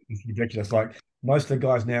 Honestly, it's ridiculous. Like most of the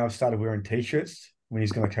guys now have started wearing t-shirts when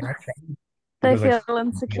he's going to come. They feel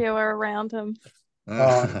insecure around him.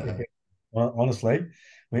 Honestly,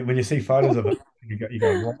 when you see photos of it, you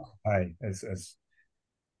go, what? Hey, it's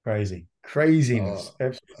crazy. Craziness.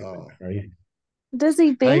 Absolutely crazy. Does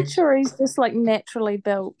he bench or he's just like naturally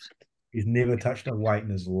built? He's never touched a weight in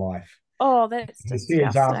his life. Oh, that's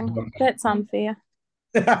disgusting. That's unfair.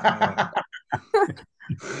 It's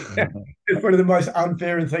one of the most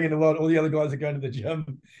unfair thing in the world. All the other guys are going to the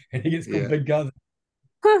gym and he gets called Big Guns.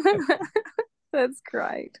 That's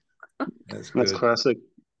great. That's classic.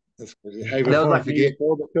 That's good. Hey, before I forget,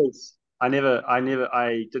 because I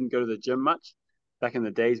didn't go to the gym much back in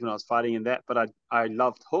the days when I was fighting in that, but I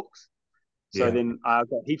loved hooks. So then I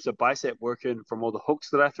got heaps of bicep working from all the hooks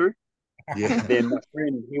that I threw. Yeah. Then my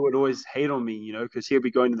friend, he would always hate on me, you know, because he'll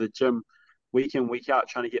be going to the gym week in, week out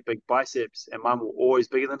trying to get big biceps, and mine were always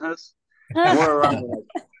bigger than his.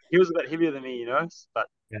 He was a bit heavier than me, you know, but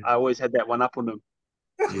I always had that one up on him.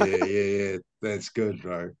 Yeah. That's good,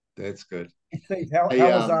 bro. That's good. How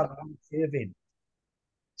was that event?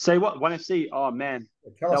 Say what? 1FC? Oh, man.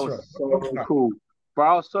 That was so cool.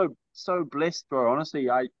 bro, I was so blessed, bro. Honestly,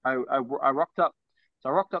 I rocked up. So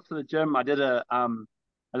I rocked up to the gym. I did a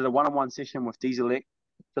one-on-one session with Dieselec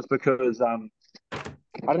just because I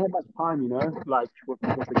don't have much time, like with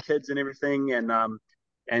the kids and everything, and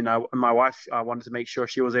my wife, I wanted to make sure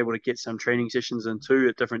she was able to get some training sessions in too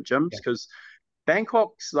at different gyms because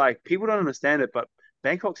Bangkok's like people don't understand it, but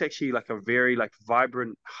Bangkok's actually like a very like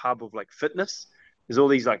vibrant hub of like fitness. There's all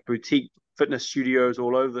these like boutique fitness studios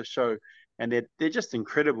all over the show, and they're just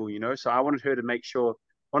incredible, So I wanted her to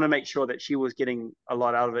want to make sure that she was getting a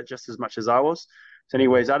lot out of it just as much as I was. So,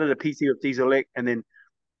 anyways, I did a PT with Dieselec, and then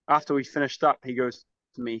after we finished up, he goes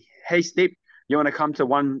to me, "Hey, Step, you want to come to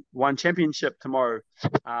one championship tomorrow?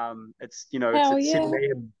 It's it's Hell at yeah. 7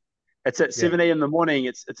 a.m. It's at 7 a.m. in the morning.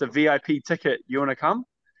 It's a VIP ticket. You want to come?"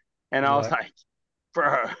 And I was like,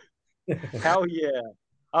 "Bro, hell yeah!"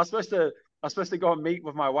 I was supposed to go and meet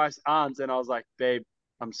with my wife's aunts, and I was like, "Babe,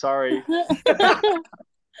 I'm sorry."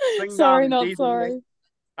 Sorry, and not Diesel sorry.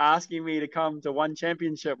 asking me to come to one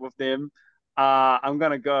championship with them. I'm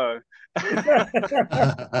gonna go. Yeah,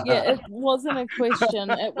 it wasn't a question.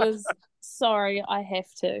 It was, sorry, I have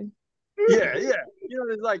to. Yeah.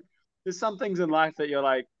 There's some things in life that you're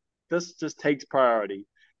like, this just takes priority.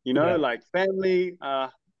 Like family.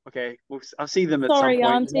 Okay, I'll see them at some Sorry,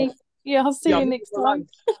 point. Auntie. Yeah, I'll see Yeah, you next time.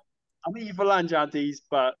 I'll meet you for lunch, aunties.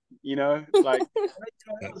 But like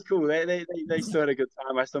that was cool. They still had a good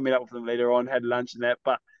time. I still met up with them later on, had lunch and that.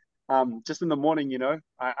 But just in the morning,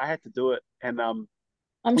 I had to do it, and I'm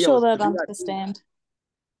yeah, it sure was the they'd VIP. understand.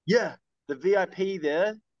 Yeah, the VIP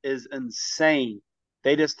there is insane.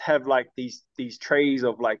 They just have like these trays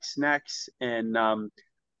of like snacks and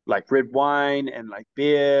like red wine and like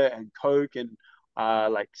beer and Coke and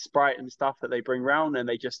like Sprite and stuff that they bring round, and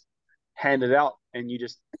they just hand it out, and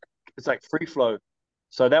it's like free flow.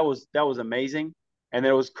 So that was amazing. And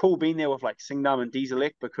it was cool being there with like Singdam and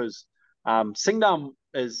Dieselec because Singdam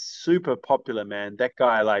is super popular, man. That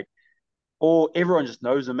guy, like, everyone just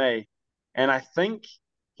knows him, eh? And I think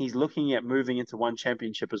he's looking at moving into one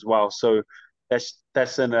championship as well. So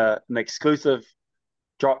that's an exclusive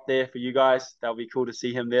drop there for you guys. That'll be cool to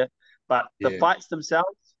see him there. But the fights themselves,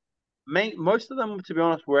 most of them, to be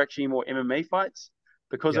honest, were actually more MMA fights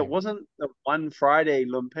because it wasn't the one Friday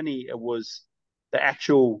Lumpini. It was the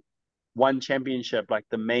actual one championship, like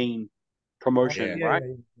the main promotion, right?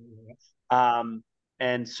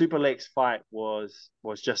 And Super Lex fight was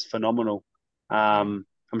just phenomenal. I'm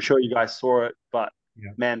sure you guys saw it, but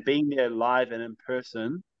man, being there live and in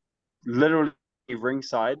person, literally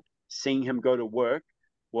ringside, seeing him go to work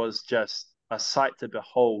was just a sight to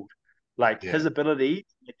behold. Like his ability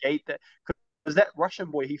to negate that, because that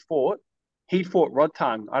Russian boy he fought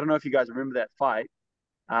Rodtang. I don't know if you guys remember that fight.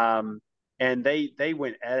 And they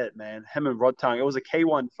went at it, man. Him and Rodtang. It was a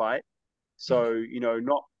K1 fight, so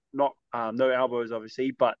not no elbows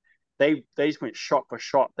obviously, but they just went shot for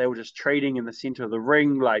shot. They were just trading in the center of the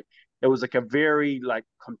ring. Like it was like a very like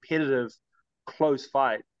competitive, close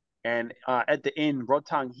fight. And at the end,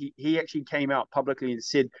 Rodtang he actually came out publicly and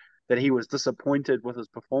said that he was disappointed with his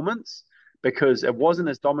performance because it wasn't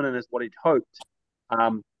as dominant as what he'd hoped.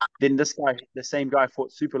 Um, then this guy, the same guy,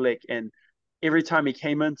 fought Superlek, and every time he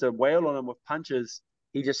came in to wail on him with punches,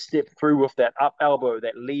 he just stepped through with that up elbow,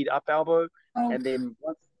 that lead up elbow, and then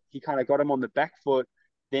once he kind of got him on the back foot,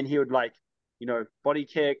 then he would like, body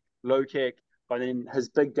kick, low kick, but then his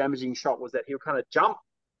big damaging shot was that he would kind of jump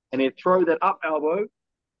and he'd throw that up elbow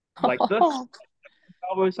like this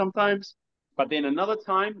elbow sometimes, but then another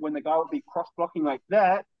time when the guy would be cross blocking like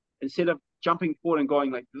that, instead of jumping forward and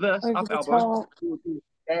going like this, Over up the elbow, top. he would do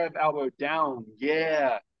jab elbow down.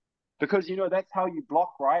 Yeah. Because that's how you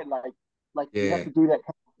block, right? Like you have to do that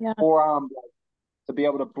Yeah. forearm to be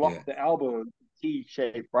able to block the elbow T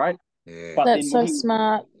shape, right? Yeah. But That's then when so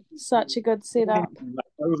smart. Such a good setup. like,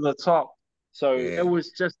 over the top. So it was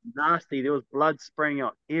just nasty. There was blood spraying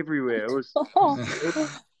out everywhere. It was That's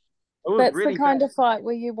the really kind bad. of fight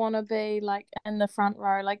where you want to be like in the front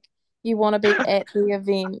row, like you want to be at the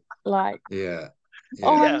event. Like, Yeah.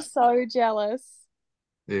 oh, Yeah. I'm so jealous.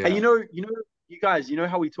 Yeah. And you guys,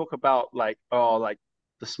 how we talk about like, like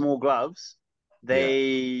the small gloves,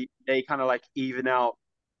 they kind of like even out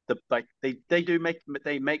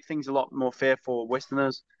they make things a lot more fair for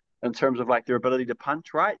Westerners in terms of like their ability to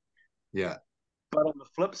punch, right? Yeah. But on the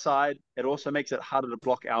flip side, it also makes it harder to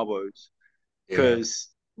block elbows Yeah. because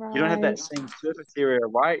you don't have that Right. same surface area,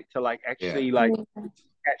 right, to like actually Yeah. like Yeah.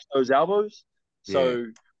 catch those elbows. So Yeah.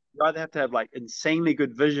 you either have to have like insanely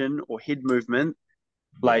good vision or head movement.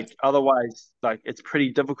 Yeah. Like otherwise, like it's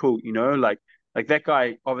pretty difficult, like that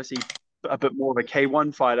guy, obviously a bit more of a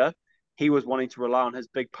K1 fighter. He was wanting to rely on his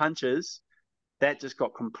big punches. that just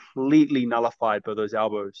got completely nullified by those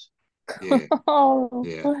elbows. Yeah, Oh.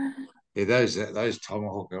 yeah. Those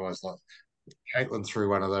tomahawk guys, like Kaitlyn threw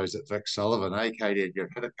one of those at Vic Sullivan. Katie had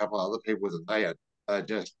hit a couple of other people with it.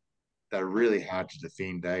 They're really hard to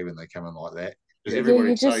defend, when they come in like that, because Yeah, you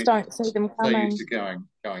everybody's just don't see them so coming. used to going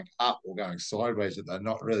up or going sideways that they're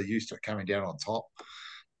not really used to it coming down on top.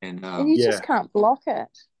 And you Yeah. just can't block it.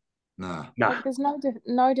 nah, Like there's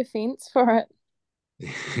no defense for it.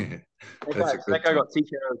 that guy got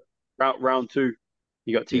TKO'd round 2.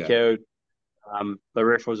 He got Yeah. TKO'd. The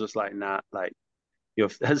ref was just like, nah, like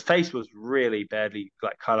his face was really badly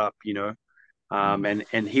like cut up,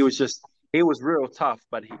 and he was real tough,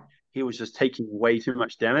 but he was just taking way too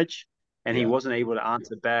much damage, and he Yeah. wasn't able to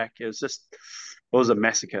answer back. It was a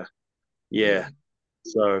massacre. Yeah.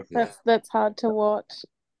 So Yeah. That's hard to watch.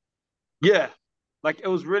 yeah, like it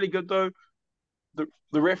was really good though.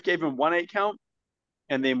 The ref gave him 1-8 count,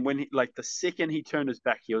 and then when the second he turned his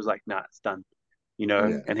back, he was like, nah, it's done,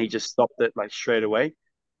 Yeah. and he just stopped it like straight away.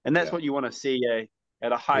 And that's Yeah. what you want to see,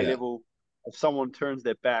 at a high level. If someone turns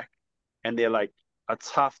their back and they're like a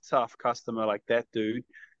tough customer like that dude,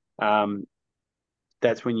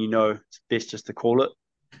 that's when it's best just to call it.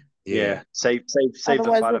 Yeah. Save the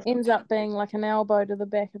Otherwise, fighter. it ends up being like an elbow to the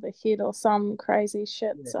back of the head or some crazy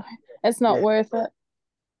shit. So it's not worth it.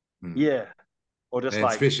 Yeah. Or just And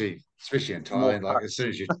like especially in more Thailand, like as soon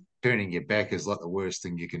as you're turning your back is like the worst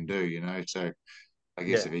thing you can do, So I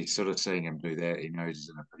guess if he's sort of seeing him do that, he knows he's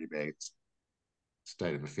in a pretty bad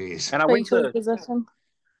state of affairs. And Fetal position.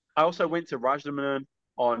 I also went to Rajadamnern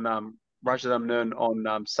on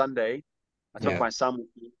Sunday. I took my son with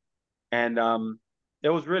me, and it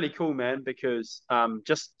was really cool, man, because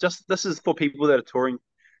just this is for people that are touring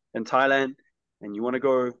in Thailand and you want to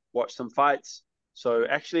go watch some fights. So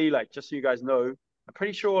actually, like, just so you guys know, I'm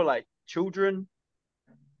pretty sure like children,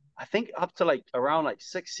 I think up to like around like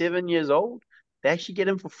 6-7 years old, they actually get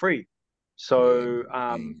in for free. So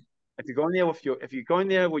if you're going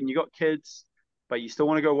there when you got kids, but you still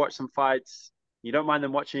want to go watch some fights, you don't mind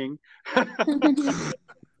them watching,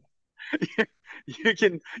 you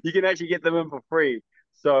can actually get them in for free.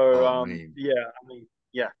 So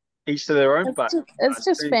each to their own. It's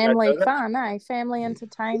just family fun, family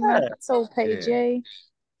entertainment. It's all PG.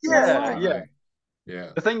 Yeah.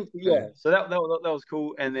 The thing, Yeah. So that was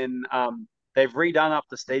cool. And then they've redone up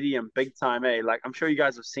the stadium big time, Like I'm sure you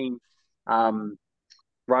guys have seen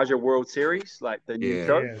Raja World Series, like the new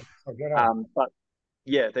show. But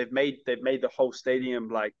yeah, they've made the whole stadium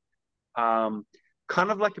like kind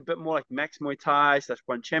of like a bit more like Max Muay Thai /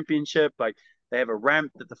 One Championship. Like they have a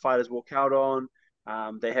ramp that the fighters walk out on.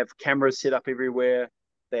 They have cameras set up everywhere.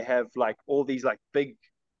 They have like all these like big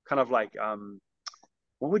kind of like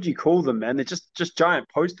what would you call them, man? They're just giant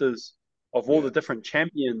posters of all the different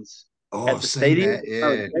champions at the stadium.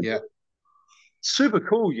 Yeah. Super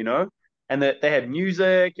cool, And they have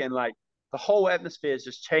music and like the whole atmosphere has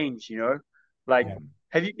just changed, Like,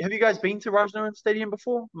 have you guys been to Rajadamnern Stadium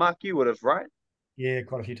before? Mark, you would have, right? Yeah,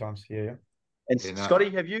 quite a few times. Yeah. And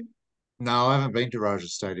Scotty, have you? No, I haven't been to Raja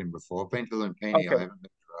Stadium before. I've been to Lumpini. I haven't been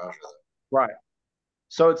to Raja. Right.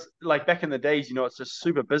 So it's like back in the days, it's just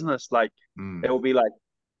super business. Like it will be like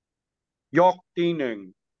Yok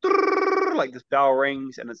Dinung, like this bell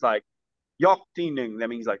rings and it's like Yok Dinung. That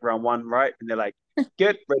means like round 1, right? And they're like,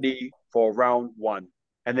 get ready for round 1,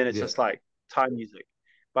 and then it's just like Thai music.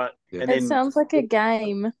 But and then it sounds like a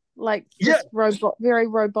game, like just very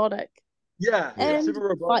robotic. Yeah, and super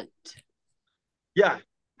robotic. Yeah,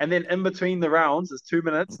 and then in between the rounds, there's 2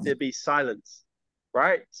 minutes. There'd be silence,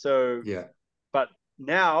 right? So but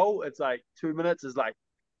now it's like 2 minutes is like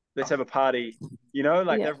let's have a party,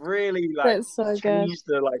 like they've really like that's so changed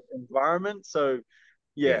good. the like environment. So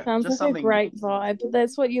sounds just like a great vibe.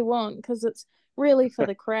 That's what you want because it's really for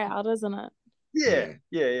the crowd, isn't it? Yeah.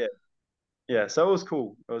 So it was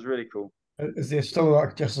cool. It was really cool. Is there still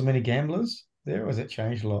like just as many gamblers there, or has it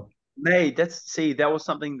changed a lot? Mate, that was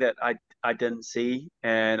something that I didn't see,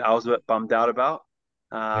 and I was a bit bummed out about.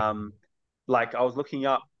 Like I was looking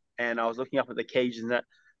up at the cage, and that.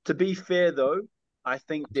 To be fair, though, I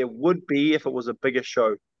think there would be if it was a bigger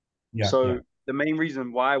show. The main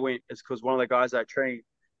reason why I went is because one of the guys I trained,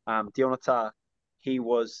 Dionata, he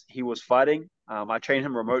was fighting. I trained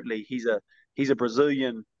him remotely. He's a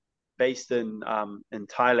Brazilian based in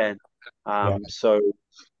Thailand. So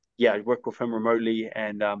I worked with him remotely,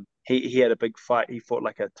 and he had a big fight. He fought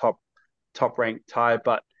like a top ranked Thai,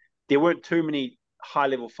 but there weren't too many high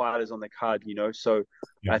level fighters on the card, So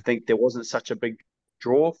I think there wasn't such a big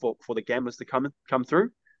draw for the gamblers to come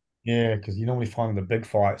through. Yeah, because you normally find the big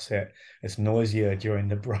fights that it's noisier during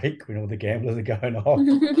the break when all the gamblers are going off.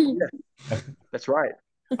 That's right.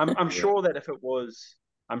 I'm Yeah, sure that if it was,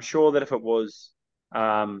 I'm sure that if it was,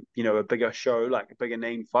 you know, a bigger show, like a bigger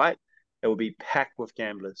name fight, it would be packed with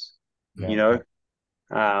gamblers, you Yeah.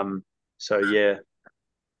 know. So yeah,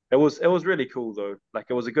 it was really cool though. Like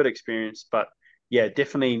it was a good experience, but yeah,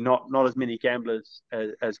 definitely not as many gamblers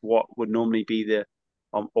as what would normally be there,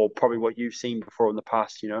 or probably what you've seen before in the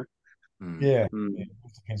past, you know. mm, Yeah. Mm. Yeah. It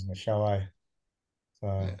just depends on the show, eh? So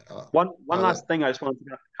yeah. One I, last thing I just wanted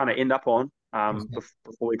to kind of end up on,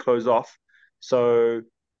 before we close off. So,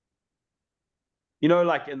 you know,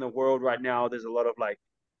 like in the world right now, there's a lot of like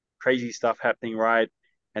crazy stuff happening, right?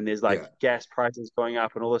 And there's like yeah, gas prices going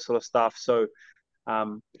up and all this sort of stuff. So,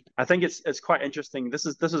 um, I think it's quite interesting. This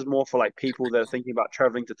is more for like people that are thinking about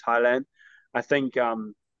traveling to Thailand. I think,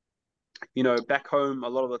 you know, back home a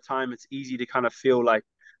lot of the time it's easy to kind of feel like,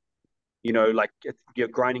 you know, like you're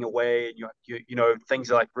grinding away and you know,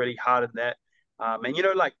 things are like really hard in that. And you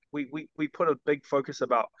know, like we put a big focus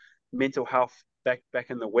about mental health back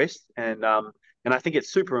in the West, and I think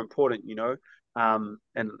it's super important, you know.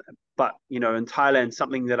 And but you know, in Thailand,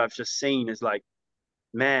 something that I've just seen is like,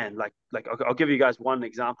 man, like I'll give you guys one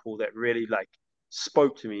example that really like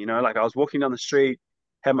spoke to me. You know, like I was walking down the street,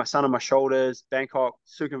 had my son on my shoulders, Bangkok,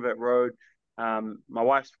 Sukhumvit Road. My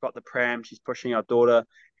wife's got the pram, she's pushing our daughter,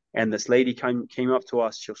 and this lady came up to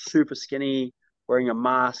us. She was super skinny, wearing a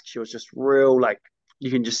mask. She was just real, like you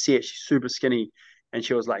can just see it. She's super skinny, and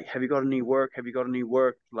she was like, "Have you got any work? Have you got any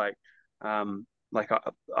work?" Like I'm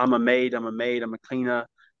a maid, I'm a cleaner.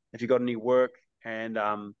 Have you got any work? And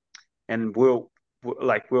we were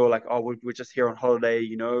like, oh, we're just here on holiday,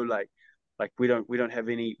 you know, like we don't have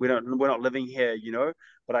any, we're not living here, you know.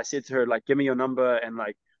 But I said to her, like, give me your number, and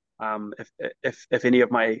like, if any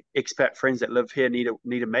of my expat friends that live here need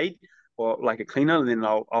a maid or like a cleaner, then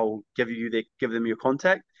I'll give them your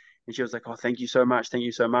contact. And she was like, oh, thank you so much.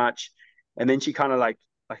 And then she kind of like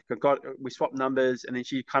we swapped numbers, and then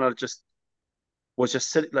she kind of just was just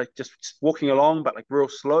sitting, like just walking along, but like real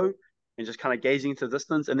slow, and just kind of gazing into the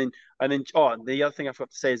distance. And then oh, the other thing I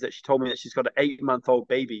forgot to say is that she told me that she's got an 8-month-old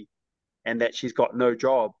baby, and that she's got no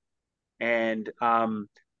job. And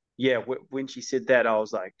yeah, when she said that, I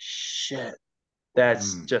was like, shit,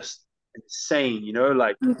 that's mm, just insane, you know,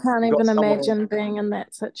 like You can't you got even someone. imagine being in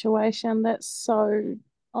that situation. That's so,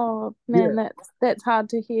 oh man, Yeah, that's hard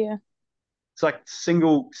to hear. it's like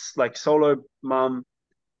single, like solo mom,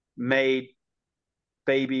 maid,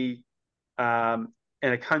 baby,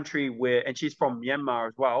 in a country where, and she's from Myanmar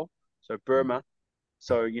as well, so mm, Burma.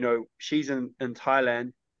 So, you know, she's in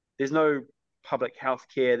Thailand. There's no public health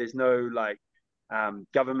care. There's no like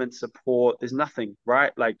government support. There's nothing,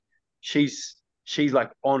 right? Like she's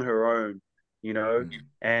like on her own, you know. mm,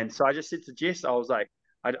 And so I just said to Jess, I was like,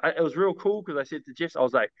 it was real cool because I said to Jess, I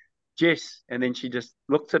was like, Jess, and then she just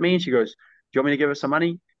looked at me and she goes, "Do you want me to give her some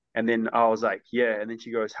money?" And then I was like, "Yeah." And then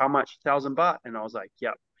she goes, "How much? 1,000 baht?" And I was like,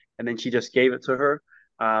 "Yep." And then she just gave it to her.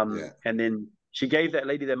 yeah, And then she gave that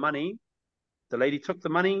lady their money. The lady took the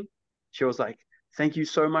money. She was like, "Thank you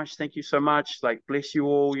so much. Thank you so much. Like, bless you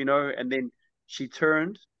all, you know." And then she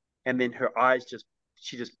turned, and then her eyes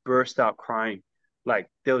she just burst out crying. Like,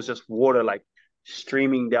 there was just water, like,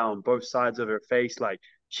 streaming down both sides of her face. Like,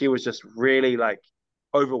 she was just really, like,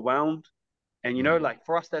 overwhelmed. And, you know, mm, like,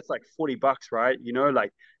 for us, that's like $40, right? You know,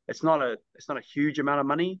 like, it's not a huge amount of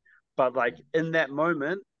money, but like, in that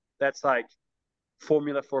moment, that's like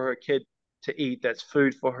formula for her kid to eat, that's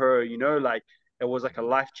food for her, you know, like it was like a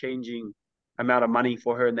life-changing amount of money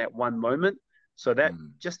for her in that one moment. So that,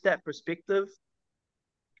 mm, just that perspective,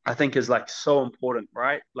 I think is like so important,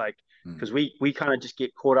 right? Like, mm, because we kind of just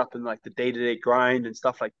get caught up in like the day-to-day grind and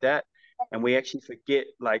stuff like that, and we actually forget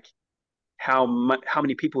like how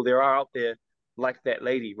many people there are out there like that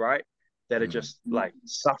lady, right? That are mm. just like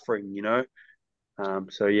suffering, you know.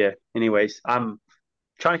 So yeah, anyways, I'm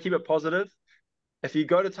trying to keep it positive. If you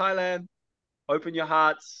go to Thailand, open your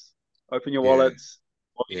hearts, open your Yeah, wallets,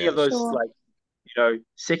 or any yeah, of those Sure. like, you know,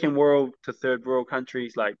 second world to third world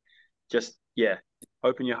countries, like just yeah,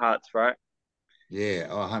 open your hearts, right? yeah,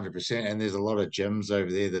 100%. And there's a lot of gyms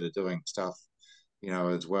over there that are doing stuff,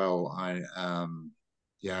 as well.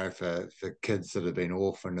 For kids that have been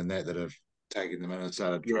orphaned and that have taken them in and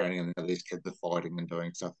started Yeah, training, and now these kids are fighting and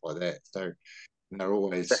doing stuff like that. So they're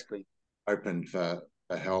always exactly. open for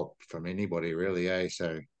help from anybody, really, eh?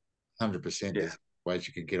 So 100%, Yeah, there's ways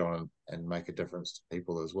you could get on and make a difference to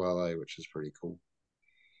people as well, eh? Which is pretty cool.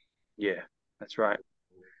 yeah, that's right.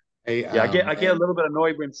 Hey, Yeah, I get a and little bit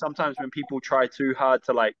annoyed when sometimes when people try too hard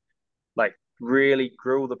to like really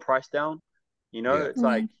grill the price down. You know, yeah, it's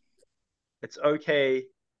like it's okay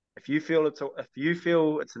if you feel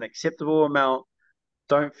it's an acceptable amount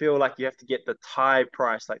don't feel like you have to get the Thai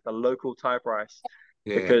price, like the local Thai price,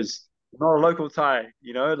 Yeah. because you're not a local Thai,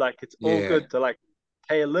 like it's all Yeah. good to like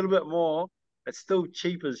pay a little bit more. It's still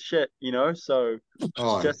cheap as shit, so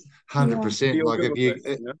Oh, just 100%. feel Like good if with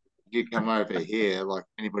you it, you come over here, like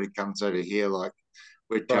anybody comes over here, like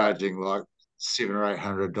we're Right. charging like $700 or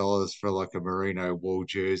 $800 for like a merino wool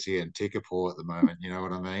jersey in Tekapo at the moment. You know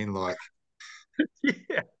what I mean? Like,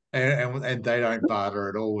 Yeah. and they don't barter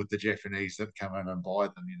at all with the Japanese that come in and buy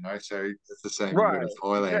them. So it's the same here Right. with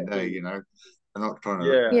Thailand, Exactly. They're not trying to.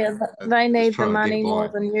 Yeah. Yeah, They're they just need the trying to money get more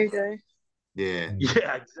by. than you do. Yeah,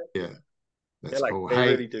 Yeah. Exactly. yeah, Yeah, that's like cool. they Hey,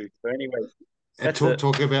 really do. So anyway, and that's it.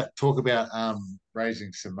 talk about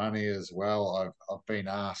raising some money as well. I've been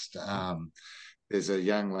asked. There's a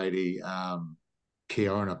young lady,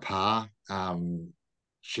 Kiona Parr.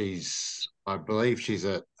 I believe she's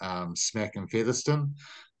at Smack in Featherston.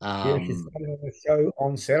 Yeah, she's Um, starting on the show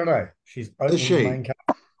on Saturday. She's is opening the she? main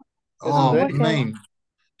card. Oh, wicked.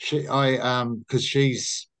 because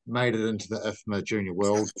she's made it into the IFMA Junior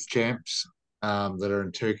World Champs that are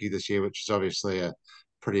in Turkey this year, which is obviously a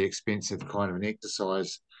pretty expensive kind of an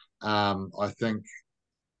exercise. I think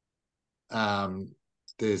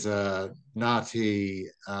there's a Ngāti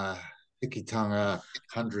Hikitanga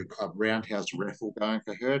 100 Club Roundhouse raffle going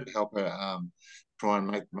for her to help her try and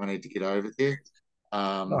make money to get over there.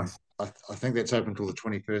 Nice. I think that's open until the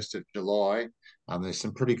 21st of July. There's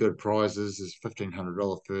some pretty good prizes. There's a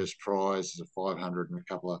 $1,500 first prize, there's a $500 and a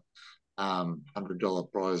couple of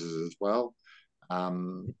 $100 prizes as well.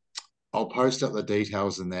 I'll post up the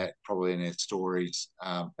details in that probably in our stories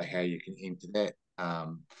for how you can enter that.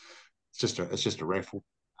 It's just a raffle,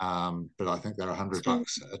 but I think they're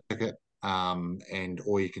 $100 a ticket, and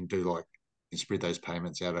or you can do you can spread those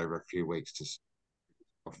payments out over a few weeks to,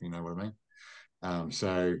 you know what I mean.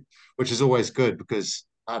 So which is always good because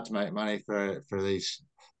hard to make money for these,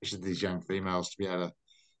 especially these young females, to be able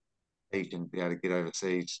to eat and be able to get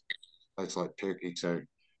overseas, places like Turkey. So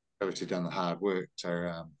obviously done the hard work.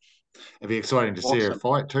 So it'd be exciting to see her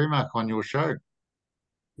fight too, Mark, on your show.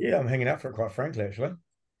 Yeah, I'm hanging out for it, quite frankly, actually.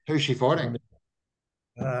 Who's she fighting?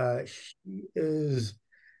 She is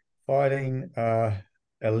fighting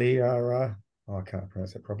Eliara. Oh, I can't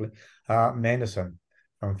pronounce it properly. Manderson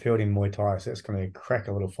from Fielding Muay Thai. So that's going to be a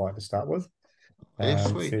cracker little fight to start with. Yeah,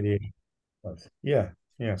 sweet. Yeah.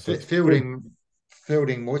 So Fielding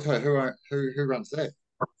Muay Thai. Who runs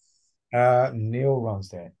that? Neil runs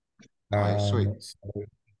that. Sweet. So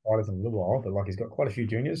fighters in a little while, but he's got quite a few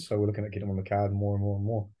juniors, so we're looking at getting him on the card more and more and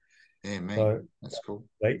more. Yeah, man, so that's cool.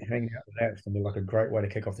 Hanging out with that's gonna be a great way to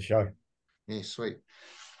kick off the show. Yeah, sweet.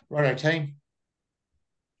 Righto, team.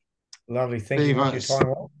 Lovely. Thank you for your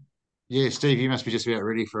time. Yeah, Steve, you must be just about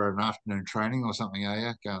ready for an afternoon training or something, are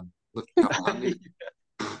you? Go and lift a couple hundred.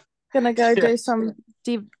 Gonna go do some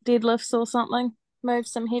deadlifts or something. Move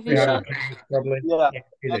some heavy shit. Probably. Yeah,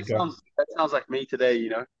 that sounds like me today.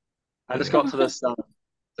 I just got to this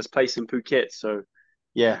place in Phuket, so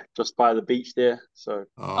yeah, just by the beach there. So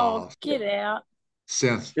get out!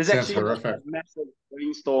 There's actually horrific. A massive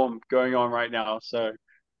rainstorm going on right now, so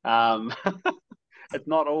it's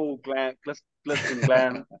not all glitz and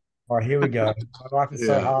glam. Oh, here we go. My life is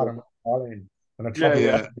so hard on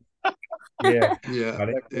Thailand. Yeah. You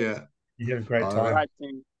have a great time. Right,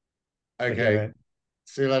 team. Okay.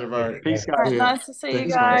 See you later, bro. Peace, guys. Nice to see you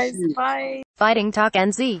guys. Bye. Fighting Talk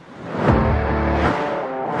NZ.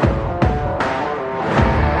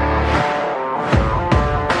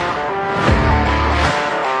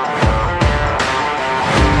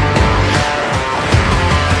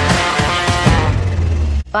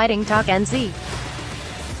 Fighting Talk NZ.